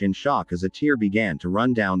watch in shock as a tear began to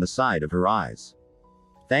run down the side of her eyes.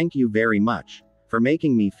 Thank you very much, for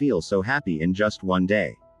making me feel so happy in just one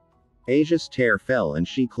day. Asia's tear fell and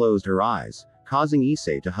she closed her eyes, causing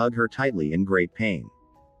Issei to hug her tightly in great pain.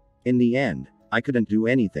 In the end, I couldn't do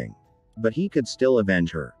anything. But he could still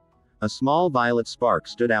avenge her. A small violet spark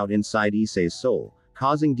stood out inside Issei's soul,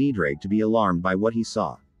 causing Diedreg to be alarmed by what he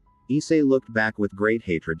saw. Issei looked back with great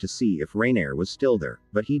hatred to see if Rainier was still there,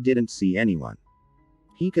 but he didn't see anyone.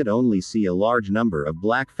 He could only see a large number of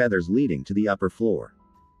black feathers leading to the upper floor.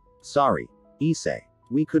 Sorry, Issei.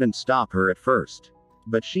 We couldn't stop her at first.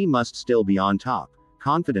 But she must still be on top,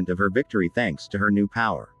 confident of her victory thanks to her new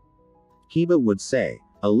power. Kiba would say,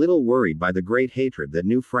 a little worried by the great hatred that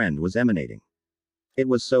new friend was emanating. It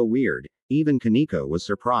was so weird, even Kaneko was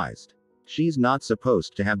surprised. She's not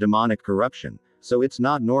supposed to have demonic corruption, so it's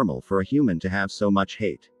not normal for a human to have so much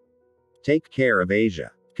hate. Take care of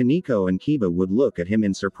Asia. Kaneko and Kiba would look at him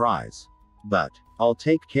in surprise. But, I'll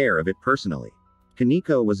take care of it personally.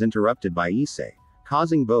 Kaneko was interrupted by Issei,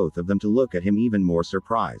 causing both of them to look at him even more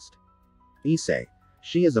surprised. Issei.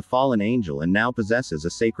 She is a fallen angel and now possesses a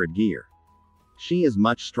sacred gear. She is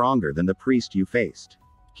much stronger than the priest you faced.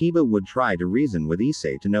 Kiba would try to reason with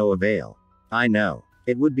Issei to no avail. I know.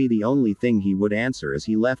 It would be the only thing he would answer as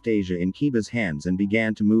he left Asia in Kiba's hands and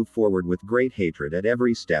began to move forward with great hatred at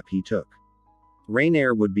every step he took.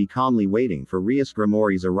 Rainier would be calmly waiting for Rias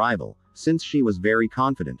Grimori's arrival, since she was very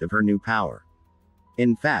confident of her new power.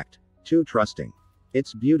 In fact, too trusting.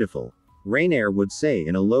 It's beautiful, Rainier would say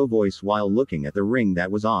in a low voice while looking at the ring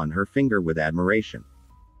that was on her finger with admiration.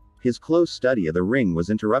 His close study of the ring was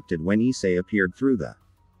interrupted when Issei appeared through the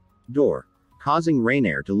door, causing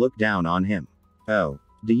Rainier to look down on him. Oh,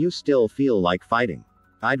 do you still feel like fighting?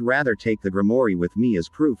 I'd rather take the Grimoire with me as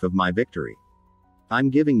proof of my victory. I'm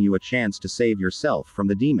giving you a chance to save yourself from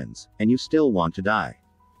the demons, and you still want to die.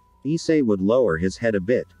 Issei would lower his head a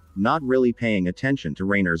bit, not really paying attention to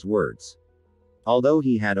Rainier's words. Although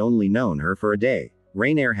he had only known her for a day,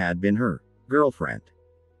 Rainier had been her girlfriend.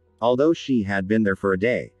 Although she had been there for a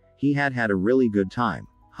day, he had had a really good time.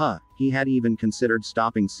 He had even considered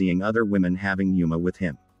stopping seeing other women having Yuma with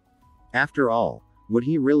him. After all, would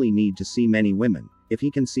he really need to see many women, if he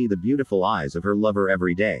can see the beautiful eyes of her lover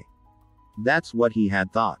every day? That's what he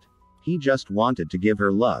had thought. He just wanted to give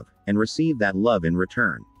her love, and receive that love in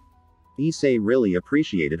return. Issei really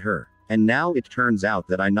appreciated her, and now it turns out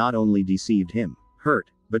that I not only deceived him, hurt,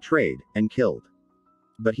 betrayed, and killed.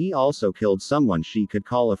 But he also killed someone she could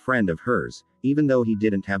call a friend of hers, even though he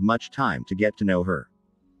didn't have much time to get to know her.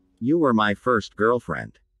 You were my first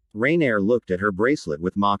girlfriend. Rainier looked at her bracelet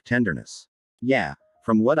with mock tenderness. Yeah,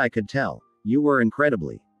 from what I could tell, you were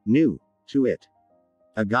incredibly new to it.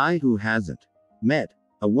 A guy who hasn't met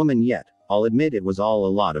a woman yet, I'll admit it was all a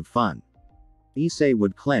lot of fun. Issei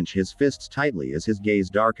would clench his fists tightly as his gaze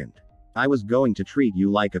darkened. I was going to treat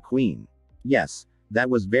you like a queen. Yes, that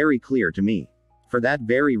was very clear to me. For that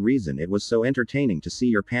very reason it was so entertaining to see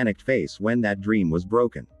your panicked face when that dream was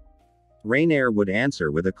broken. Rainier would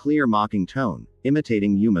answer with a clear mocking tone,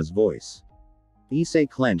 imitating Yuma's voice. Issei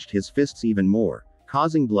clenched his fists even more,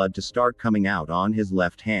 causing blood to start coming out on his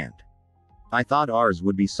left hand. I thought ours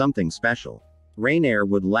would be something special. Rainier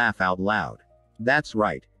would laugh out loud. That's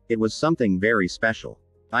right, it was something very special.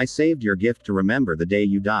 I saved your gift to remember the day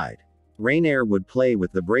you died. Rainier would play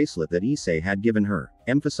with the bracelet that Issei had given her,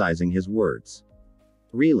 emphasizing his words.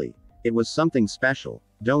 Really, it was something special,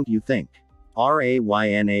 don't you think?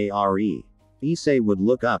 Raynare. Issei would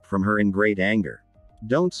look up from her in great anger.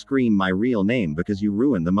 Don't scream my real name because you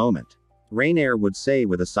ruined the moment. Rainier would say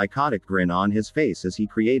with a psychotic grin on his face as he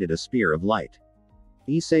created a spear of light.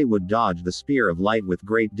 Issei would dodge the spear of light with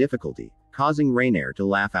great difficulty, causing Rainier to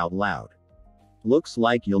laugh out loud. Looks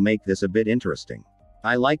like you'll make this a bit interesting.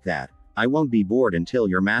 I like that, I won't be bored until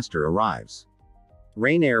your master arrives.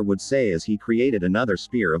 Rainier would say as he created another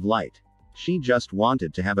spear of light. She just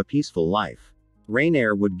wanted to have a peaceful life.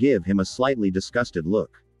 Rainier would give him a slightly disgusted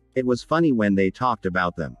look. It was funny when they talked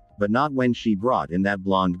about them, but not when she brought in that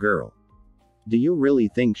blonde girl. Do you really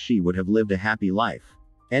think she would have lived a happy life?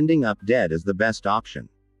 Ending up dead is the best option.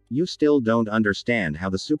 You still don't understand how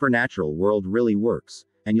the supernatural world really works,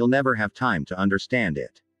 and you'll never have time to understand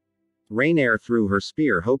it. Rainier threw her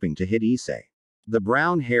spear hoping to hit Issei. The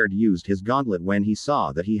brown-haired used his gauntlet when he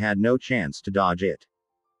saw that he had no chance to dodge it.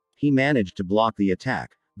 He managed to block the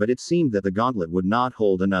attack, but it seemed that the gauntlet would not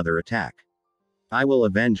hold another attack. I will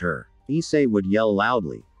avenge her. Issei would yell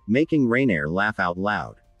loudly, making Rainier laugh out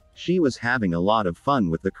loud. She was having a lot of fun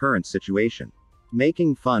with the current situation.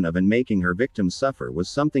 Making fun of and making her victims suffer was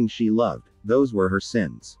something she loved, those were her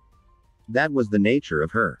sins. That was the nature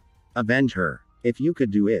of her. Avenge her. If you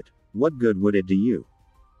could do it, what good would it do you?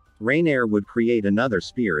 Rainier would create another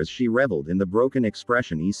spear as she reveled in the broken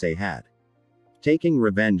expression Issei had. Taking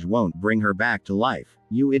revenge won't bring her back to life,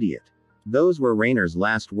 you idiot. Those were Rainier's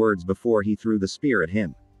last words before he threw the spear at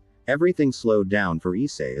him. Everything slowed down for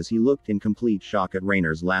Issei as he looked in complete shock at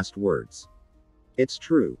Rainier's last words. It's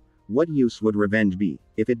true. What use would revenge be,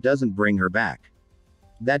 if it doesn't bring her back?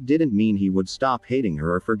 That didn't mean he would stop hating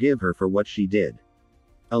her or forgive her for what she did.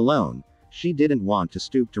 Alone, she didn't want to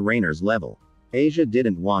stoop to Rainier's level. Asia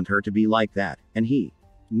didn't want her to be like that, and he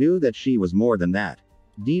knew that she was more than that.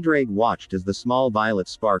 Diedrag watched as the small violet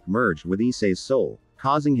spark merged with Issei's soul,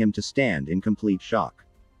 causing him to stand in complete shock.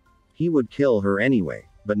 He would kill her anyway,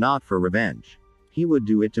 but not for revenge. He would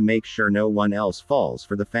do it to make sure no one else falls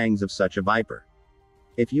for the fangs of such a viper.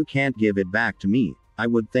 If you can't give it back to me, I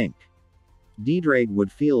would think. Diedrag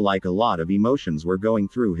would feel like a lot of emotions were going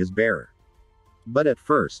through his bearer. But at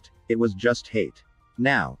first, it was just hate.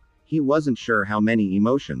 Now, he wasn't sure how many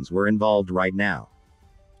emotions were involved right now.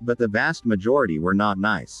 But the vast majority were not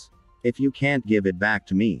nice. If you can't give it back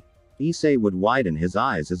to me. Issei would widen his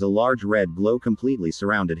eyes as a large red glow completely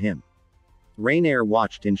surrounded him. Rainier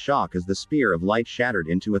watched in shock as the spear of light shattered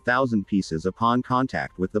into 1,000 pieces upon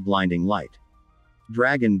contact with the blinding light.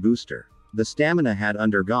 Dragon Booster. The stamina had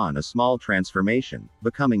undergone a small transformation,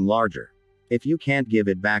 becoming larger. If you can't give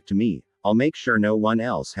it back to me, I'll make sure no one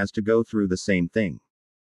else has to go through the same thing.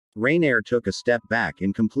 Rainier took a step back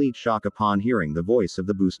in complete shock upon hearing the voice of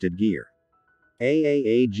the boosted gear.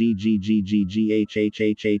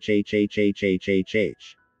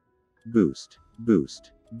 AAAGGGGGHHHHHHHHHH. Boost.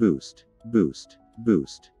 Boost. Boost. Boost.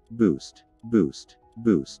 Boost. Boost. Boost.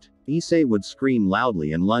 Boost. Issei would scream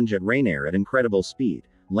loudly and lunge at Rainier at incredible speed,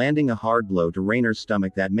 landing a hard blow to Rainier's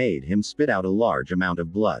stomach that made him spit out a large amount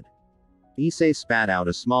of blood. Issei spat out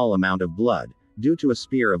a small amount of blood, due to a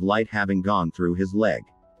spear of light having gone through his leg.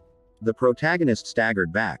 The protagonist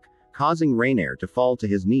staggered back, causing Rainier to fall to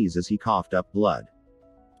his knees as he coughed up blood.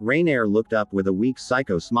 Rainier looked up with a weak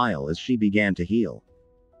psycho smile as she began to heal.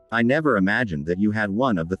 I never imagined that you had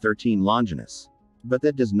one of the 13 Longinus. But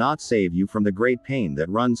that does not save you from the great pain that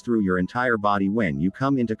runs through your entire body when you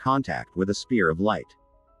come into contact with a spear of light.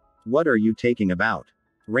 What are you taking about?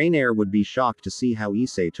 Rainier would be shocked to see how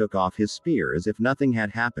Issei took off his spear as if nothing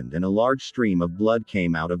had happened and a large stream of blood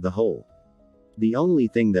came out of the hole. The only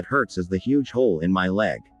thing that hurts is the huge hole in my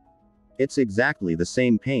leg. It's exactly the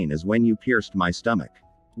same pain as when you pierced my stomach.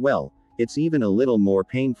 Well, it's even a little more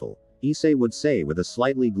painful, Issei would say with a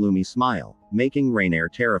slightly gloomy smile, making Rainier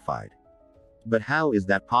terrified. But how is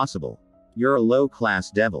that possible? You're a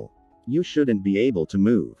low-class devil. You shouldn't be able to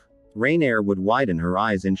move. Rainier would widen her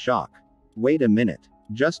eyes in shock. Wait a minute.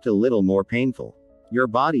 Just a little more painful. Your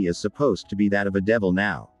body is supposed to be that of a devil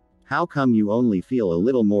now. How come you only feel a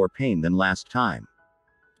little more pain than last time?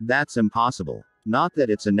 That's impossible. Not that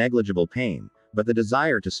it's a negligible pain, but the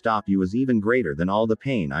desire to stop you is even greater than all the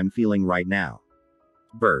pain I'm feeling right now.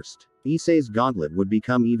 Burst. Issei's gauntlet would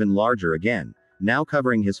become even larger again, now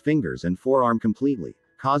covering his fingers and forearm completely,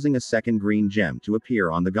 causing a second green gem to appear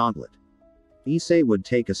on the gauntlet. Issei would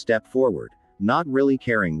take a step forward, not really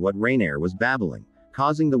caring what Rainier was babbling,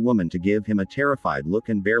 causing the woman to give him a terrified look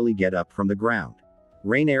and barely get up from the ground.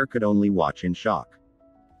 Rainier could only watch in shock.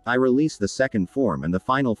 I release the second form and the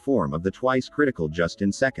final form of the twice critical just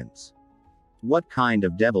in seconds. What kind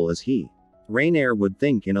of devil is he? Rainier would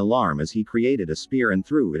think in alarm as he created a spear and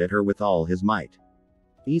threw it at her with all his might.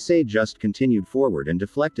 Issei just continued forward and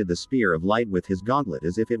deflected the spear of light with his gauntlet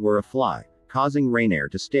as if it were a fly, causing Rainier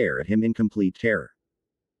to stare at him in complete terror.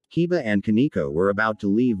 Kiba and Kaneko were about to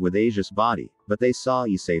leave with Asia's body, but they saw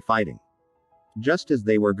Issei fighting. Just as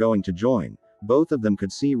they were going to join, both of them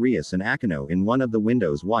could see Rias and Akino in one of the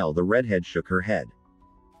windows while the redhead shook her head.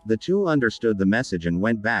 The two understood the message and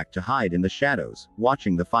went back to hide in the shadows,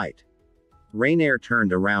 watching the fight. Rainier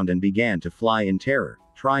turned around and began to fly in terror,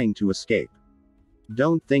 trying to escape.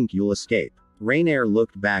 Don't think you'll escape. Rainier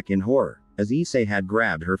looked back in horror, as Issei had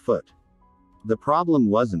grabbed her foot. The problem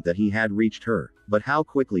wasn't that he had reached her, but how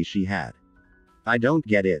quickly she had. I don't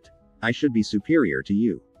get it. I should be superior to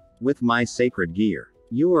you. With my sacred gear.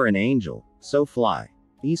 You are an angel, so fly.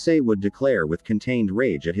 Issei would declare with contained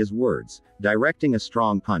rage at his words, directing a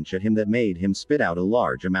strong punch at him that made him spit out a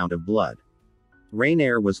large amount of blood.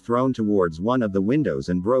 Rainier was thrown towards one of the windows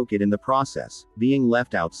and broke it in the process, being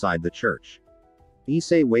left outside the church.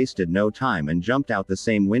 Issei wasted no time and jumped out the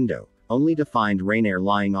same window, only to find Rainier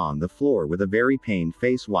lying on the floor with a very pained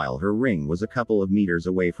face while her ring was a couple of meters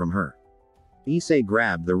away from her. Issei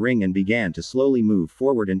grabbed the ring and began to slowly move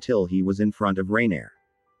forward until he was in front of Rainier.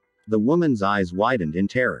 The woman's eyes widened in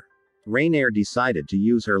terror. Rainier decided to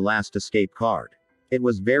use her last escape card. It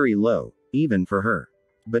was very low, even for her.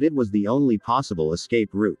 But it was the only possible escape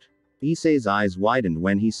route. Issei's eyes widened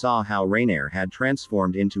when he saw how Rainier had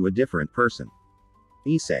transformed into a different person.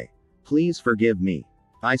 Issei. Please forgive me.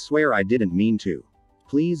 I swear I didn't mean to.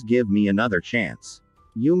 Please give me another chance.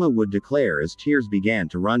 Yuma would declare as tears began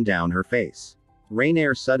to run down her face.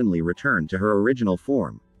 Rainier suddenly returned to her original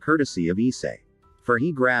form, courtesy of Issei. For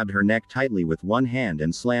he grabbed her neck tightly with one hand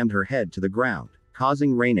and slammed her head to the ground,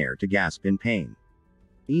 causing Rainier to gasp in pain.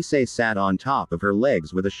 Issei sat on top of her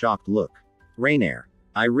legs with a shocked look. Rainier.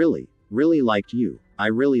 I really liked you. I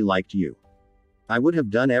really liked you. I would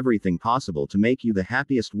have done everything possible to make you the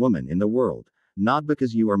happiest woman in the world, not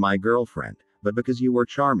because you are my girlfriend, but because you were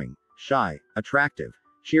charming, shy, attractive,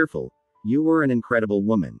 cheerful. You were an incredible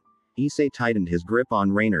woman. Issei tightened his grip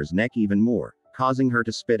on Rainer's neck even more, causing her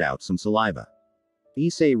to spit out some saliva.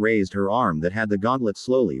 Issei raised her arm that had the gauntlet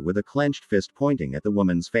slowly with a clenched fist pointing at the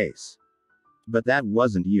woman's face. But that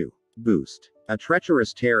wasn't you. Boost. A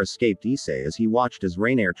treacherous tear escaped Issei as he watched as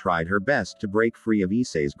Rainer tried her best to break free of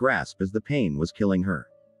Issei's grasp as the pain was killing her.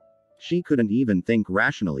 She couldn't even think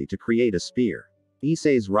rationally to create a spear.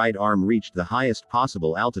 Issei's right arm reached the highest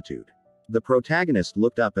possible altitude. The protagonist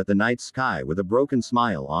looked up at the night sky with a broken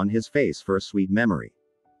smile on his face for a sweet memory.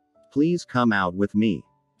 Please come out with me.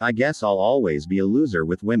 I guess I'll always be a loser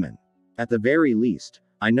with women. At the very least,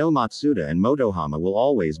 I know Matsuda and Motohama will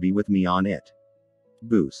always be with me on it.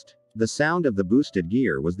 Boost. The sound of the boosted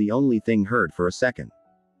gear was the only thing heard for a second.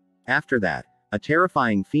 After that, a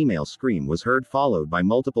terrifying female scream was heard, followed by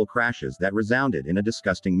multiple crashes that resounded in a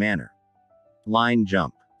disgusting manner. Line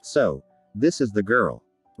jump. So, this is the girl.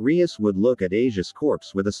 Rias would look at Asia's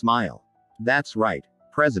corpse with a smile. That's right,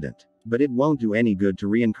 President. But it won't do any good to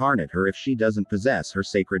reincarnate her if she doesn't possess her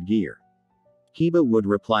sacred gear. Kiba would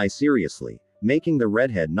reply seriously, making the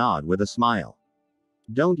redhead nod with a smile.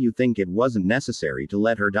 Don't you think it wasn't necessary to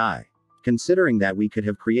let her die? Considering that we could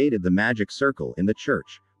have created the magic circle in the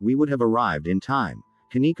church, we would have arrived in time,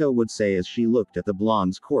 Kaneko would say as she looked at the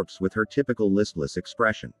blonde's corpse with her typical listless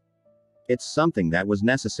expression. It's something that was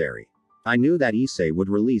necessary. I knew that Issei would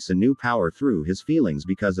release a new power through his feelings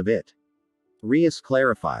because of it. Rias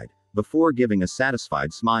clarified, before giving a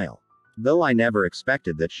satisfied smile. Though I never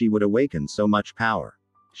expected that she would awaken so much power.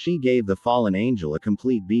 She gave the fallen angel a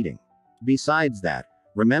complete beating. Besides that,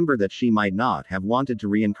 remember that she might not have wanted to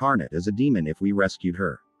reincarnate as a demon if we rescued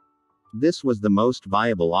her. This was the most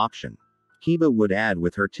viable option. Kiba would add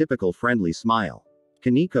with her typical friendly smile.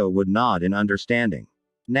 Kaneko would nod in understanding.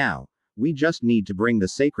 Now, we just need to bring the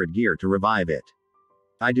sacred gear to revive it.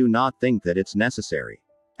 I do not think that it's necessary.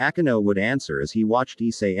 Akano would answer as he watched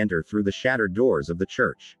Issei enter through the shattered doors of the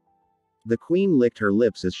church. The queen licked her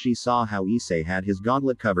lips as she saw how Issei had his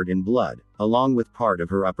gauntlet covered in blood, along with part of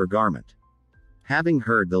her upper garment. Having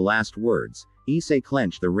heard the last words, Issei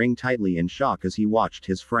clenched the ring tightly in shock as he watched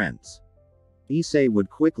his friends. Issei would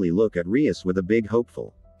quickly look at Rias with a big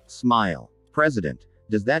hopeful smile. President,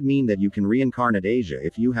 does that mean that you can reincarnate Asia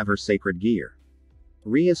if you have her sacred gear?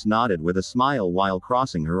 Rias nodded with a smile while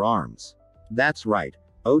crossing her arms. That's right.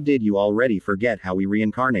 Oh, did you already forget how we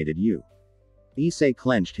reincarnated you? Issei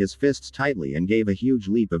clenched his fists tightly and gave a huge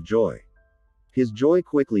leap of joy. His joy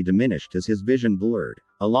quickly diminished as his vision blurred,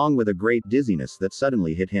 along with a great dizziness that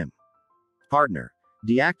suddenly hit him. Partner,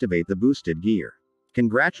 deactivate the boosted gear.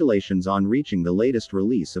 Congratulations on reaching the latest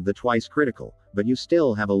release of the twice critical, but you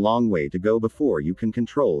still have a long way to go before you can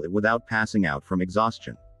control it without passing out from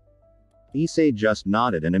exhaustion. Issei just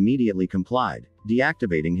nodded and immediately complied,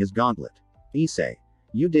 deactivating his gauntlet. Issei,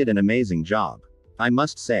 you did an amazing job. I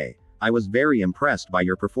must say, I was very impressed by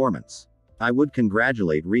your performance. I would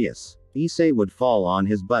congratulate Rias. Issei would fall on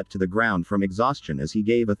his butt to the ground from exhaustion as he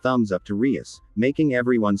gave a thumbs up to Rias, making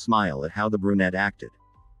everyone smile at how the brunette acted.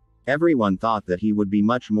 Everyone thought that he would be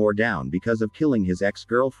much more down because of killing his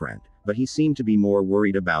ex-girlfriend, but he seemed to be more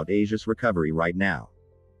worried about Asia's recovery right now.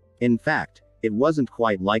 In fact, it wasn't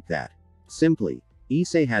quite like that. Simply,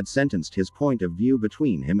 Issei had sentenced his point of view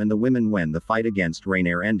between him and the women when the fight against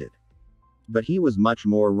Rainier ended. But he was much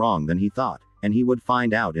more wrong than he thought, and he would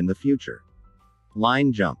find out in the future.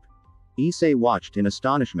 Line jump. Issei watched in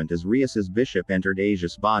astonishment as Rias's bishop entered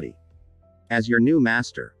Asia's body. As your new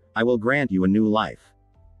master, I will grant you a new life.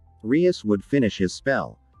 Rias would finish his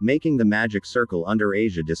spell, making the magic circle under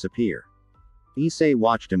Asia disappear. Issei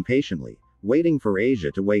watched impatiently, waiting for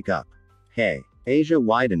Asia to wake up. Hey. Asia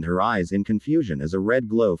widened her eyes in confusion as a red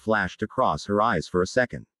glow flashed across her eyes for a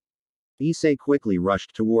second. Issei quickly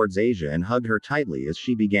rushed towards Asia and hugged her tightly as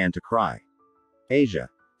she began to cry. Asia.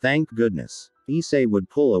 Thank goodness. Issei would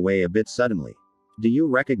pull away a bit suddenly. Do you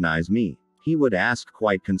recognize me? He would ask,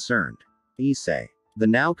 quite concerned. Issei. The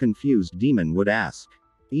now confused demon would ask.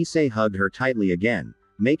 Issei hugged her tightly again,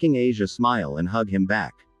 making Asia smile and hug him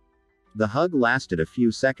back. The hug lasted a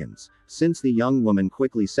few seconds, since the young woman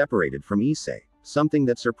quickly separated from Issei, something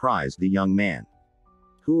that surprised the young man.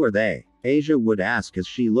 Who are they? Asia would ask as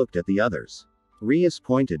she looked at the others. Rias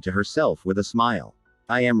pointed to herself with a smile.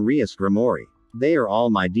 I am Rias Grimori. They are all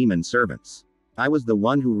my demon servants. I was the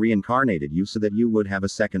one who reincarnated you so that you would have a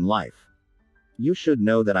second life. You should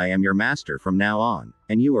know that I am your master from now on,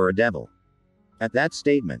 and you are a devil. At that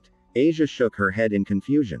statement, Asia shook her head in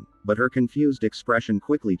confusion, but her confused expression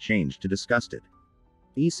quickly changed to disgusted.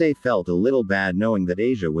 Issei felt a little bad knowing that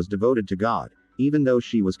Asia was devoted to God, even though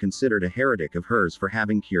she was considered a heretic of hers for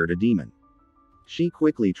having cured a demon. She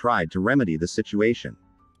quickly tried to remedy the situation.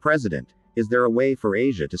 President, is there a way for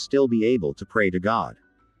Asia to still be able to pray to God?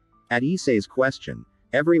 At Issei's question,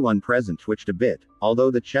 everyone present twitched a bit,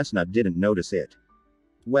 although the chestnut didn't notice it.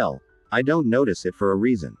 Well, I don't notice it for a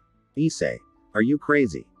reason. Issei, are you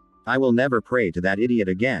crazy? I will never pray to that idiot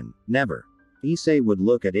again, never. Issei would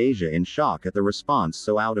look at Asia in shock at the response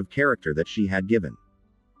so out of character that she had given.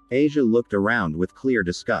 Asia looked around with clear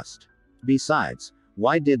disgust. Besides,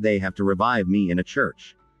 why did they have to revive me in a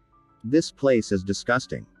church? This place is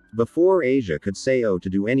disgusting. Before Asia could say oh to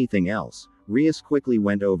do anything else, Rias quickly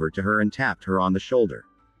went over to her and tapped her on the shoulder.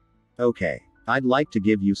 Okay, I'd like to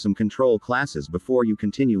give you some control classes before you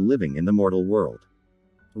continue living in the mortal world.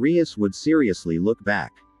 Rias would seriously look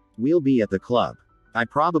back. We'll be at the club. I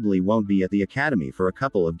probably won't be at the academy for a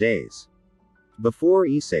couple of days. Before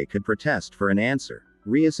Issei could protest for an answer,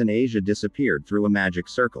 Rias and Asia disappeared through a magic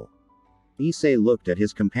circle. Issei looked at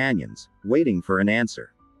his companions, waiting for an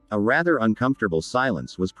answer. A rather uncomfortable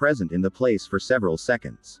silence was present in the place for several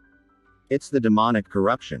seconds. It's the demonic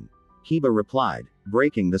corruption, Kiba replied,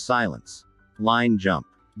 breaking the silence. Line jump.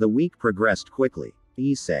 The week progressed quickly.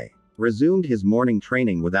 Issei resumed his morning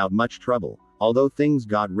training without much trouble, although things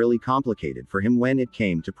got really complicated for him when it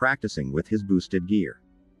came to practicing with his boosted gear.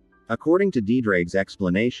 According to Ddrake's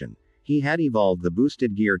explanation, he had evolved the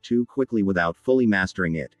boosted gear too quickly without fully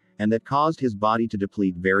mastering it, and that caused his body to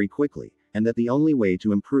deplete very quickly, and that the only way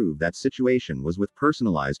to improve that situation was with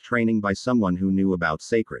personalized training by someone who knew about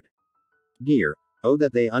sacred gear. Oh,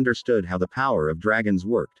 that they understood how the power of dragons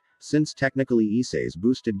worked, since technically Issei's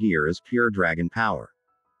boosted gear is pure dragon power.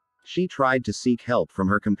 She tried to seek help from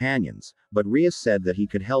her companions, but Rias said that he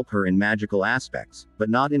could help her in magical aspects, but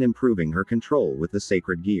not in improving her control with the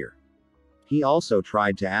sacred gear. He also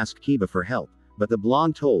tried to ask Kiba for help, but the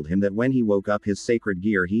blonde told him that when he woke up his sacred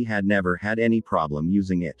gear he had never had any problem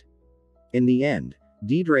using it. In the end,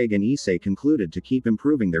 Ddrake and Issei concluded to keep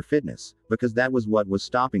improving their fitness, because that was what was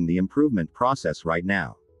stopping the improvement process right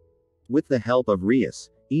now. With the help of Rias,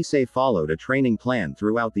 Issei followed a training plan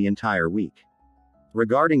throughout the entire week.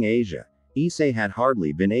 Regarding Asia, Issei had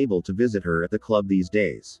hardly been able to visit her at the club these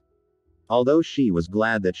days. Although she was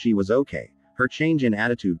glad that she was okay, her change in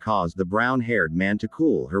attitude caused the brown-haired man to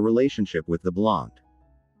cool her relationship with the blonde.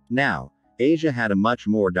 Now, Asia had a much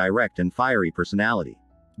more direct and fiery personality.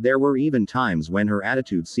 There were even times when her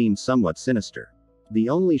attitude seemed somewhat sinister. The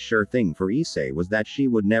only sure thing for Issei was that she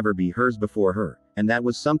would never be hers before her, and that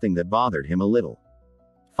was something that bothered him a little.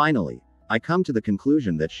 Finally, I come to the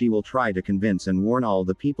conclusion that she will try to convince and warn all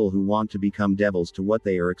the people who want to become devils to what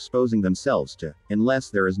they are exposing themselves to, unless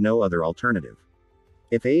there is no other alternative.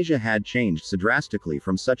 If Asia had changed so drastically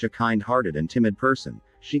from such a kind-hearted and timid person,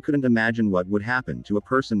 she couldn't imagine what would happen to a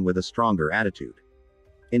person with a stronger attitude.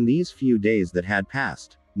 In these few days that had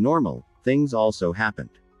passed, normal things also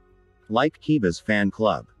happened. Like Kiba's fan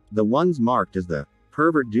club, the ones marked as the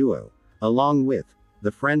pervert duo, along with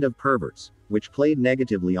the friend of perverts, which played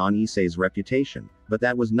negatively on Issei's reputation, but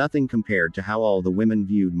that was nothing compared to how all the women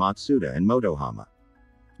viewed Matsuda and Motohama.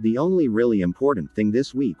 The only really important thing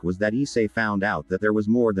this week was that Issei found out that there was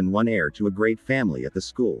more than one heir to a great family at the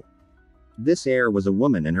school. This heir was a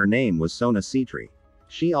woman and her name was Sona Citri.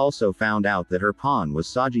 She also found out that her pawn was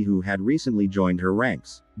Saji, who had recently joined her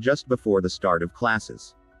ranks, just before the start of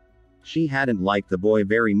classes. She hadn't liked the boy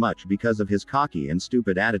very much because of his cocky and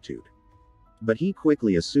stupid attitude. But he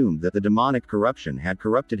quickly assumed that the demonic corruption had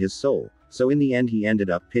corrupted his soul, so in the end he ended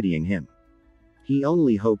up pitying him. He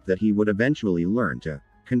only hoped that he would eventually learn to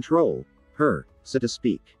control her, so to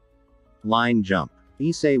speak. Line jump.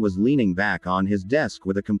 Issei was leaning back on his desk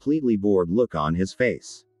with a completely bored look on his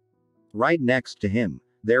face. Right next to him,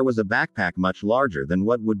 there was a backpack much larger than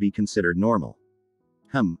what would be considered normal.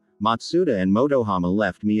 Matsuda and Motohama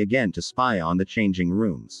left me again to spy on the changing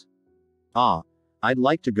rooms. Ah, I'd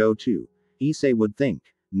like to go too, Issei would think,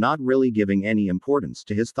 not really giving any importance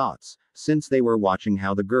to his thoughts, since they were watching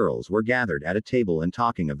how the girls were gathered at a table and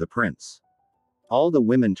talking of the prince. All the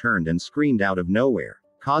women turned and screamed out of nowhere,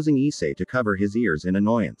 causing Issei to cover his ears in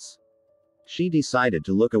annoyance. She decided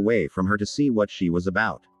to look away from her to see what she was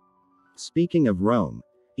about. Speaking of Rome,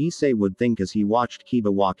 Issei would think as he watched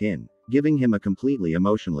Kiba walk in, giving him a completely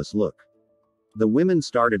emotionless look. The women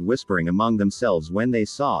started whispering among themselves when they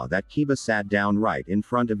saw that Kiba sat down right in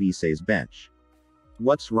front of Issei's bench.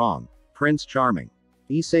 What's wrong, Prince Charming?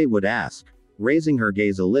 Issei would ask, raising her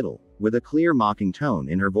gaze a little, with a clear mocking tone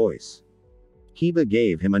in her voice. Kiba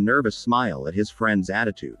gave him a nervous smile at his friend's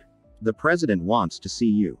attitude. The president wants to see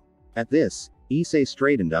you. At this, Issei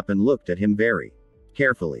straightened up and looked at him very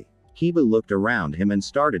carefully. Kiba looked around him and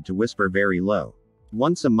started to whisper very low.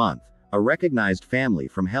 Once a month, a recognized family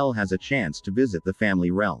from hell has a chance to visit the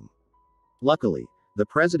family realm. Luckily, the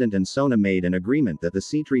president and Sona made an agreement that the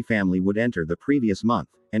Citri family would enter the previous month,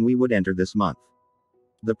 and we would enter this month.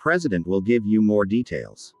 The president will give you more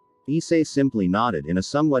details. Issei simply nodded in a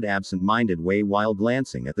somewhat absent-minded way while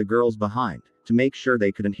glancing at the girls behind, to make sure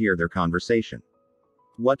they couldn't hear their conversation.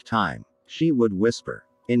 What time? She would whisper.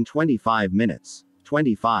 In 25 minutes.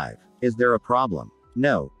 25. Is there a problem?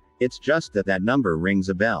 No. It's just that number rings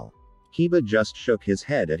a bell. Kiba just shook his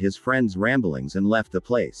head at his friend's ramblings and left the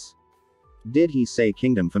place. Did he say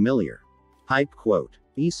kingdom familiar? Hype quote.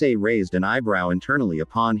 Issei raised an eyebrow internally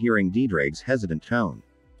upon hearing Diedrag's hesitant tone.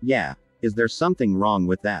 Yeah. Is there something wrong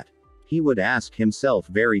with that? He would ask himself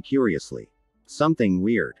very curiously. Something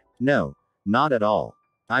weird. No. Not at all.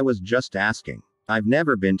 I was just asking. I've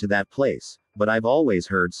never been to that place, but I've always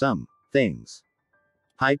heard some things.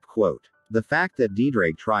 Hype quote. The fact that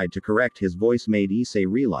Diedrag tried to correct his voice made Issei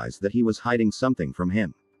realize that he was hiding something from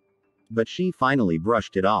him. But she finally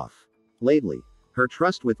brushed it off. Lately, her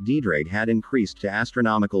trust with Diedrag had increased to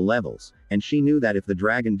astronomical levels, and she knew that if the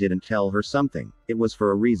dragon didn't tell her something, it was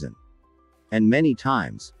for a reason. And many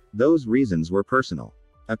times, those reasons were personal.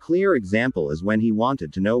 A clear example is when he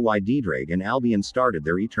wanted to know why Diedrag and Albion started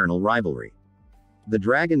their eternal rivalry. The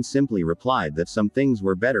dragon simply replied that some things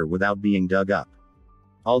were better without being dug up.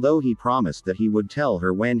 Although he promised that he would tell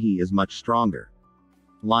her when he is much stronger.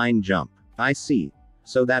 Line jump. I see.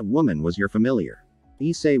 So that woman was your familiar.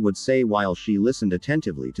 Issei would say while she listened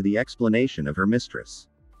attentively to the explanation of her mistress.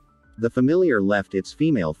 The familiar left its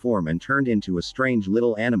female form and turned into a strange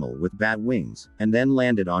little animal with bat wings, and then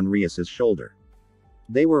landed on Rias's shoulder.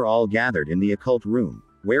 They were all gathered in the occult room,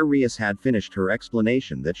 where Rias had finished her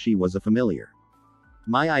explanation that she was a familiar.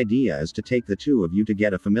 My idea is to take the two of you to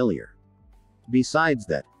get a familiar. Besides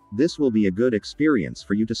that, this will be a good experience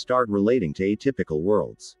for you to start relating to atypical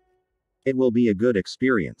worlds. It will be a good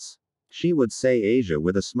experience. She would say Asia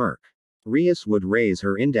with a smirk. Rias would raise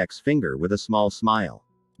her index finger with a small smile.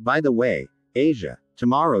 By the way, Asia,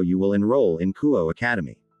 tomorrow you will enroll in Kuo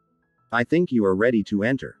Academy. I think you are ready to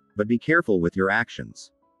enter, but be careful with your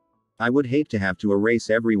actions. I would hate to have to erase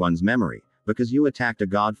everyone's memory, because you attacked a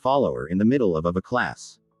god follower in the middle of a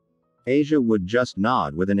class. Asia would just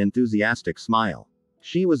nod with an enthusiastic smile.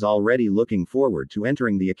 She was already looking forward to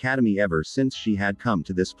entering the academy ever since she had come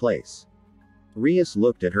to this place. Rias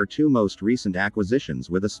looked at her two most recent acquisitions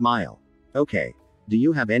with a smile. Okay. Do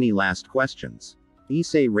you have any last questions?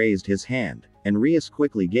 Issei raised his hand, and Rias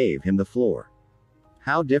quickly gave him the floor.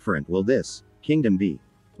 How different will this kingdom be?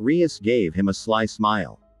 Rias gave him a sly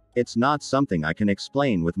smile. It's not something I can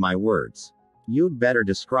explain with my words. You'd better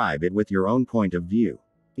describe it with your own point of view.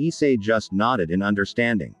 Issei just nodded in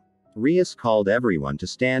understanding. Rias called everyone to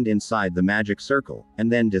stand inside the magic circle, and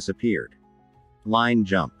then disappeared. Line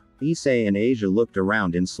jump. Issei and Asia looked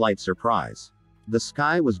around in slight surprise. The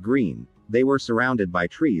sky was green, they were surrounded by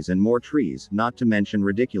trees and more trees, not to mention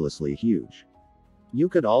ridiculously huge. You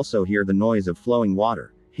could also hear the noise of flowing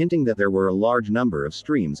water, hinting that there were a large number of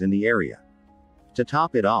streams in the area. To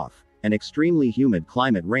top it off, an extremely humid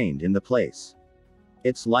climate reigned in the place.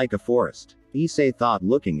 It's like a forest, Issei thought,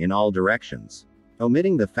 looking in all directions.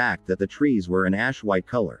 Omitting the fact that the trees were an ash-white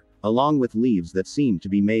color, along with leaves that seemed to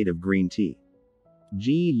be made of green tea.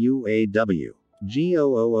 GUAW.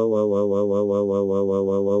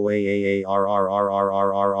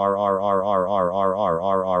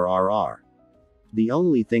 The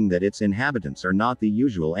only thing that its inhabitants are not the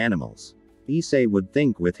usual animals. Issei would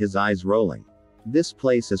think with his eyes rolling. This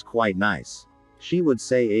place is quite nice. She would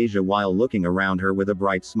say Asia while looking around her with a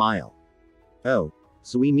bright smile. Oh.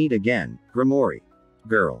 So we meet again, Grimoire.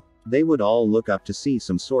 Girl. They would all look up to see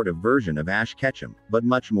some sort of version of Ash Ketchum, but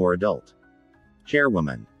much more adult.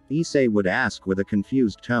 Chairwoman. Issei would ask with a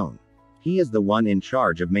confused tone. He is the one in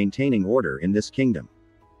charge of maintaining order in this kingdom.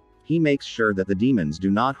 He makes sure that the demons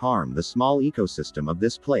do not harm the small ecosystem of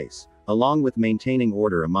this place, along with maintaining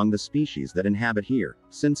order among the species that inhabit here,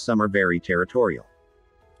 since some are very territorial.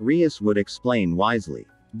 Rias would explain wisely.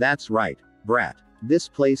 That's right, brat. This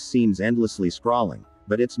place seems endlessly sprawling,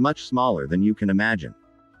 but it's much smaller than you can imagine.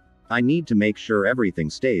 I need to make sure everything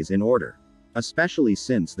stays in order. Especially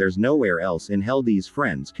since there's nowhere else in hell these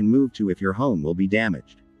friends can move to if your home will be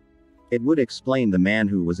damaged. It would explain the man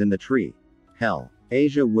who was in the tree. Hell.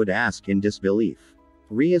 Asia would ask in disbelief.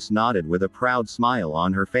 Rias nodded with a proud smile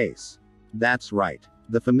on her face. That's right.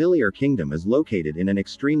 The familiar kingdom is located in an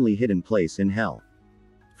extremely hidden place in hell.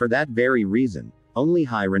 For that very reason, only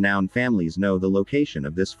high-renowned families know the location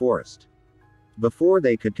of this forest. Before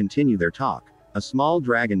they could continue their talk, a small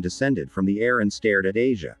dragon descended from the air and stared at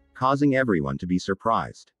Asia, causing everyone to be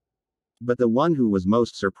surprised. But the one who was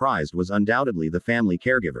most surprised was undoubtedly the family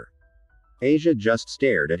caregiver. Asia just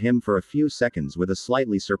stared at him for a few seconds with a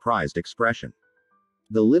slightly surprised expression.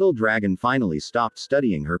 The little dragon finally stopped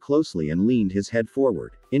studying her closely and leaned his head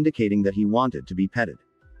forward, indicating that he wanted to be petted.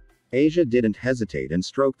 Asia didn't hesitate and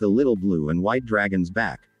stroked the little blue and white dragon's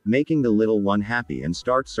back, making the little one happy and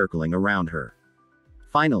start circling around her.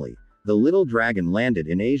 Finally, the little dragon landed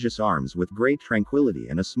in Asia's arms with great tranquility,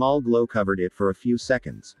 and a small glow covered it for a few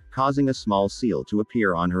seconds, causing a small seal to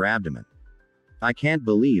appear on her abdomen. I can't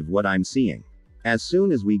believe what I'm seeing. As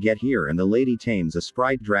soon as we get here and the lady tames a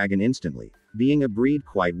sprite dragon instantly, being a breed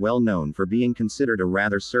quite well known for being considered a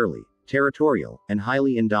rather surly, territorial, and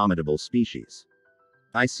highly indomitable species.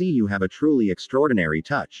 I see you have a truly extraordinary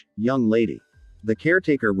touch, young lady. The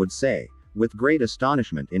caretaker would say, with great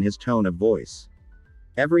astonishment in his tone of voice.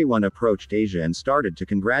 Everyone approached Asia and started to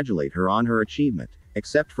congratulate her on her achievement,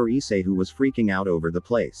 except for Issei, who was freaking out over the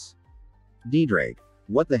place. Ddraig,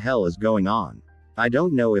 what the hell is going on? I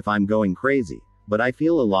don't know if I'm going crazy, but I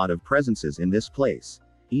feel a lot of presences in this place.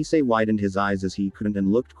 Issei widened his eyes as he couldn't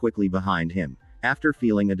and looked quickly behind him, after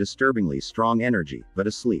feeling a disturbingly strong energy, but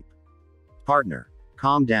asleep. Partner,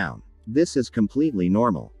 calm down. This is completely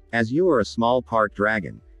normal. As you are a small part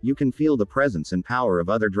dragon, you can feel the presence and power of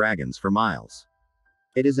other dragons for miles.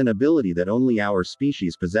 It is an ability that only our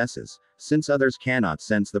species possesses. Since others cannot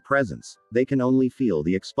sense the presence, they can only feel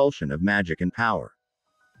the expulsion of magic and power.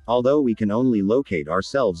 Although we can only locate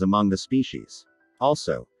ourselves among the species.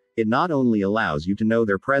 Also, it not only allows you to know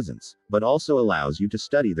their presence, but also allows you to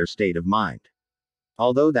study their state of mind.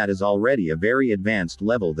 Although that is already a very advanced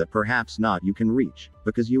level that perhaps not you can reach,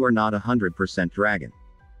 because you are not 100% dragon.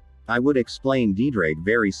 I would explain Ddraig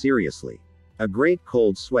very seriously. A great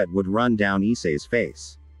cold sweat would run down Issei's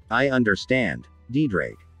face. I understand,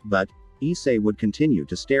 Ddraig. But, Issei would continue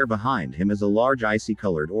to stare behind him as a large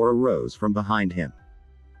icy-colored aura rose from behind him.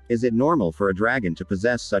 Is it normal for a dragon to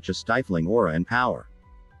possess such a stifling aura and power?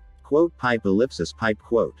 Quote pipe ellipsis pipe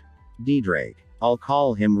quote. Ddraig. I'll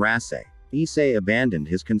call him Rasse. Issei abandoned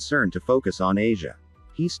his concern to focus on Asia.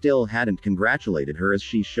 He still hadn't congratulated her as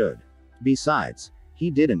she should. Besides,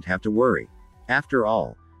 he didn't have to worry. After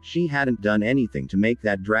all, she hadn't done anything to make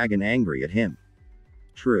that dragon angry at him.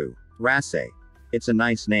 True. Rasse. It's a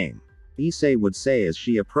nice name. Issei would say as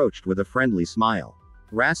she approached with a friendly smile.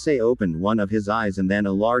 Rasse opened one of his eyes and then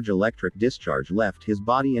a large electric discharge left his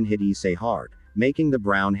body and hit Issei hard, making the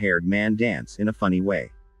brown-haired man dance in a funny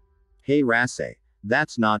way. Hey Rasse,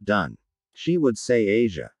 that's not done. She would say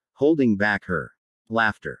Asia, holding back her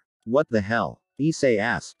laughter. What the hell? Issei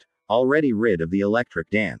asked, already rid of the electric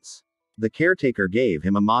dance. The caretaker gave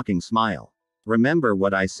him a mocking smile. Remember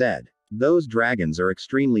what I said. Those dragons are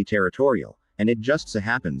extremely territorial, and it just so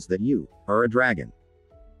happens that you are a dragon.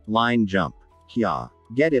 Line jump. Kya.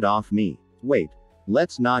 Get it off me. Wait.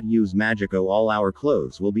 Let's not use magico, all our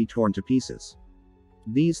clothes will be torn to pieces.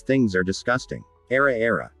 These things are disgusting.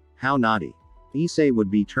 Era. How naughty. Issei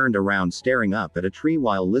would be turned around staring up at a tree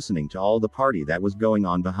while listening to all the party that was going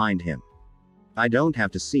on behind him. I don't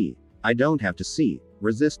have to see.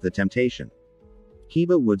 Resist the temptation.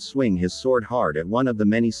 Kiba would swing his sword hard at one of the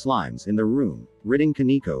many slimes in the room, ridding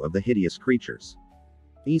Kaneko of the hideous creatures.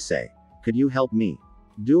 Issei, could you help me?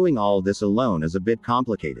 Doing all this alone is a bit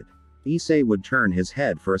complicated. Issei would turn his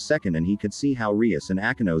head for a second and he could see how Rias and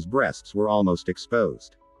Akino's breasts were almost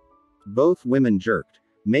exposed. Both women jerked,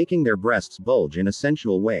 making their breasts bulge in a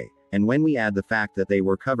sensual way, and when we add the fact that they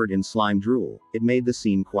were covered in slime drool, it made the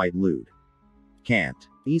scene quite lewd. Can't.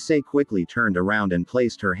 Issei quickly turned around and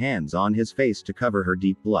placed her hands on his face to cover her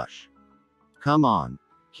deep blush. Come on.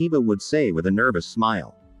 Kiba would say with a nervous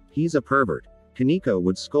smile. He's a pervert. Kaneko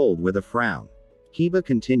would scold with a frown. Kiba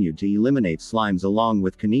continued to eliminate slimes along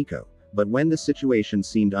with Kaneko, but when the situation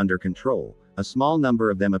seemed under control, a small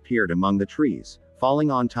number of them appeared among the trees,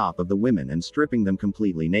 falling on top of the women and stripping them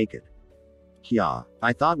completely naked. Kya,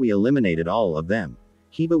 I thought we eliminated all of them.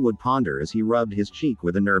 Kiba would ponder as he rubbed his cheek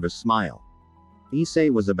with a nervous smile.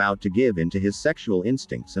 Issei was about to give in to his sexual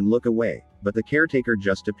instincts and look away, but the caretaker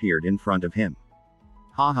just appeared in front of him.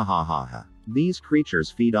 Ha. These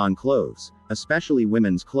creatures feed on clothes, especially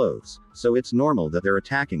women's clothes, so it's normal that they're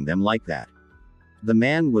attacking them like that. The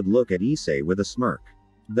man would look at Issei with a smirk.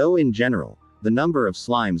 Though in general, the number of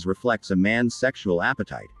slimes reflects a man's sexual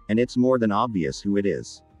appetite, and it's more than obvious who it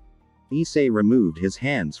is. Issei removed his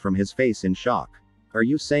hands from his face in shock. Are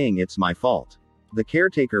you saying it's my fault? The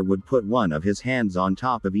caretaker would put one of his hands on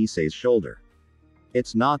top of Issei's shoulder.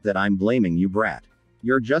 It's not that I'm blaming you, brat.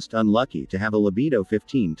 You're just unlucky to have a libido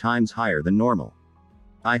 15 times higher than normal.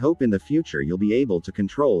 I hope in the future you'll be able to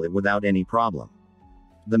control it without any problem.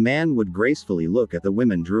 The man would gracefully look at the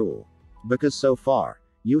women drool. Because so far,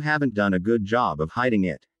 You haven't done a good job of hiding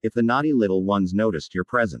it, if the naughty little ones noticed your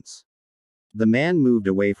presence. The man moved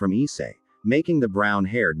away from Issei, making the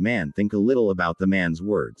brown-haired man think a little about the man's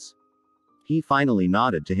words. He finally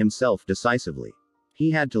nodded to himself decisively.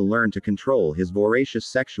 He had to learn to control his voracious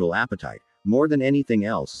sexual appetite, more than anything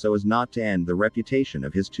else, so as not to end the reputation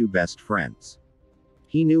of his two best friends.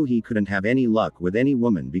 He knew he couldn't have any luck with any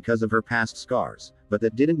woman because of her past scars, but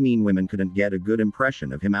that didn't mean women couldn't get a good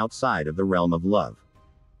impression of him outside of the realm of love.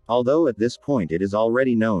 Although at this point it is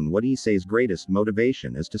already known what Issei's greatest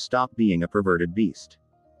motivation is: to stop being a perverted beast.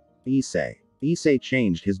 Issei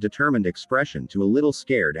changed his determined expression to a little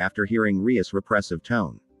scared after hearing Ria's repressive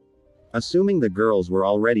tone. Assuming the girls were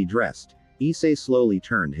already dressed, Issei slowly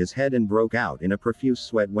turned his head and broke out in a profuse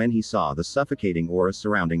sweat when he saw the suffocating aura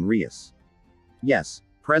surrounding Rias. Yes,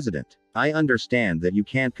 President, I understand that you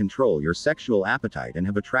can't control your sexual appetite and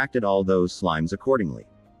have attracted all those slimes accordingly.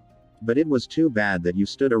 But it was too bad that you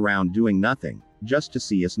stood around doing nothing, just to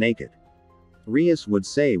see us naked. Rias would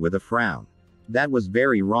say with a frown. That was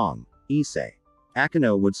very wrong, Issei.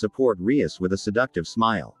 Akano would support Rias with a seductive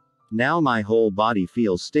smile. Now my whole body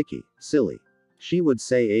feels sticky, silly. She would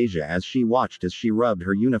say Asia as she watched as she rubbed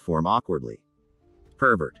her uniform awkwardly.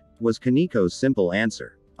 Pervert, was Kaniko's simple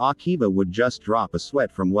answer. Akiba would just drop a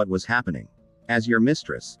sweat from what was happening. As your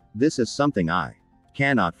mistress, this is something I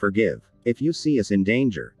cannot forgive. If you see us in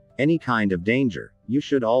danger, any kind of danger, you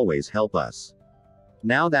should always help us.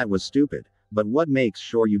 Now that was stupid, but what makes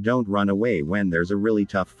sure you don't run away when there's a really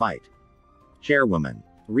tough fight? Chairwoman.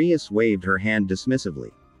 Rias waved her hand dismissively.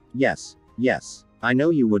 Yes, I know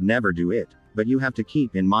you would never do it, but you have to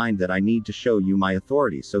keep in mind that I need to show you my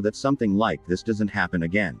authority so that something like this doesn't happen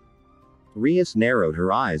again. Rias narrowed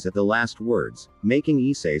her eyes at the last words, making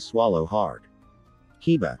Issei swallow hard.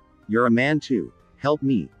 Kiba, you're a man too, help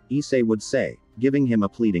me, Issei would say, giving him a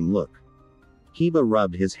pleading look. Kiba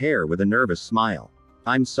rubbed his hair with a nervous smile.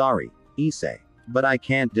 I'm sorry, Issei, but I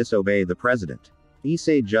can't disobey the president.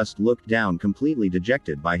 Issei just looked down, completely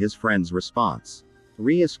dejected by his friend's response.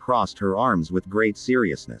 Rias crossed her arms with great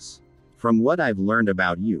seriousness. From what I've learned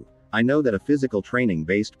about you, I know that a physical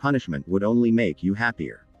training-based punishment would only make you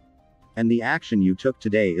happier. And the action you took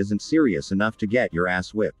today isn't serious enough to get your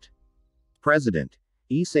ass whipped. President.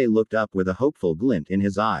 Issei looked up with a hopeful glint in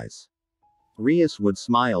his eyes. Rias would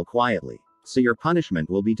smile quietly. So your punishment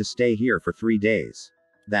will be to stay here for 3 days.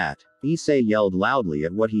 That. Issei yelled loudly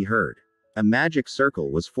at what he heard. A magic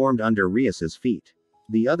circle was formed under Rias's feet.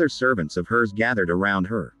 The other servants of hers gathered around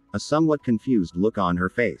her, a somewhat confused look on her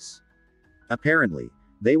face. Apparently,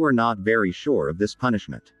 they were not very sure of this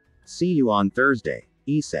punishment. See you on Thursday,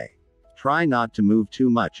 Issei. Try not to move too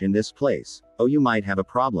much in this place, or you might have a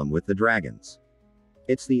problem with the dragons.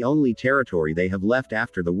 It's the only territory they have left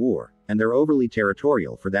after the war, and they're overly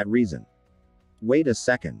territorial for that reason. Wait a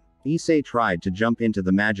second. Issei tried to jump into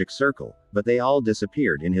the magic circle, but they all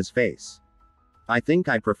disappeared in his face. I think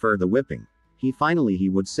I prefer the whipping. He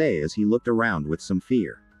would say as he looked around with some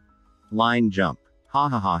fear. Line jump. Ha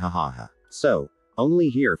ha ha ha ha ha. So, only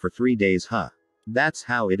here for 3 days, huh? That's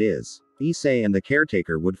how it is. Issei and the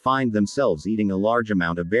caretaker would find themselves eating a large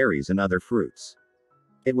amount of berries and other fruits.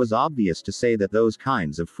 It was obvious to say that those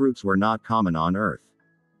kinds of fruits were not common on Earth.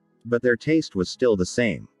 But their taste was still the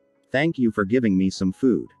same. Thank you for giving me some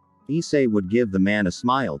food. Issei would give the man a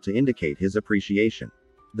smile to indicate his appreciation.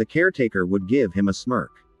 The caretaker would give him a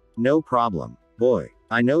smirk. No problem, boy.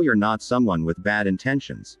 I know you're not someone with bad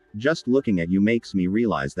intentions, just looking at you makes me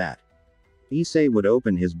realize that. Issei would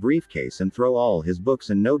open his briefcase and throw all his books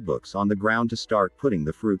and notebooks on the ground to start putting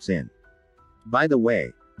the fruits in. By the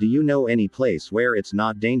way, do you know any place where it's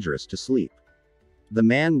not dangerous to sleep? The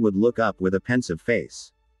man would look up with a pensive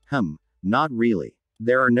face. Not really.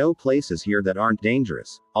 There are no places here that aren't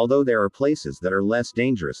dangerous, although there are places that are less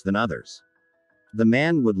dangerous than others. The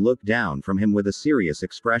man would look down from him with a serious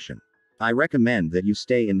expression. I recommend that you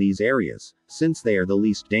stay in these areas, since they are the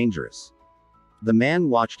least dangerous. The man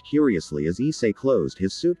watched curiously as Issei closed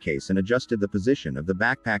his suitcase and adjusted the position of the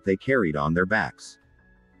backpack they carried on their backs.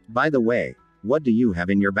 By the way, what do you have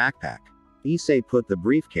in your backpack? Issei put the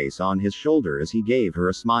briefcase on his shoulder as he gave her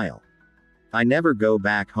a smile. I never go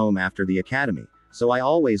back home after the academy, so I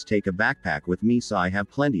always take a backpack with me so I have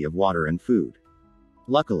plenty of water and food.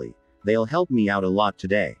 Luckily, they'll help me out a lot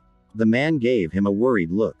today. The man gave him a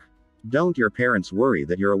worried look. Don't your parents worry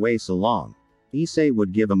that you're away so long? Issei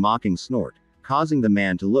would give a mocking snort, causing the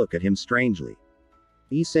man to look at him strangely.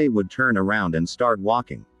 Issei would turn around and start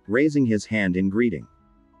walking, raising his hand in greeting.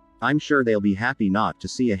 I'm sure they'll be happy not to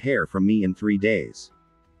see a hair from me in 3 days.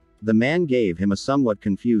 The man gave him a somewhat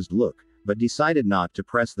confused look, but decided not to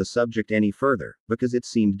press the subject any further, because it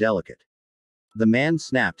seemed delicate. The man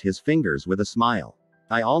snapped his fingers with a smile.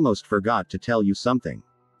 I almost forgot to tell you something.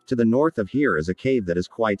 To the north of here is a cave that is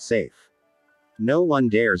quite safe. No one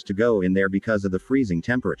dares to go in there because of the freezing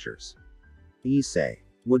temperatures. Issei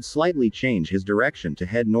would slightly change his direction to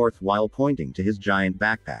head north while pointing to his giant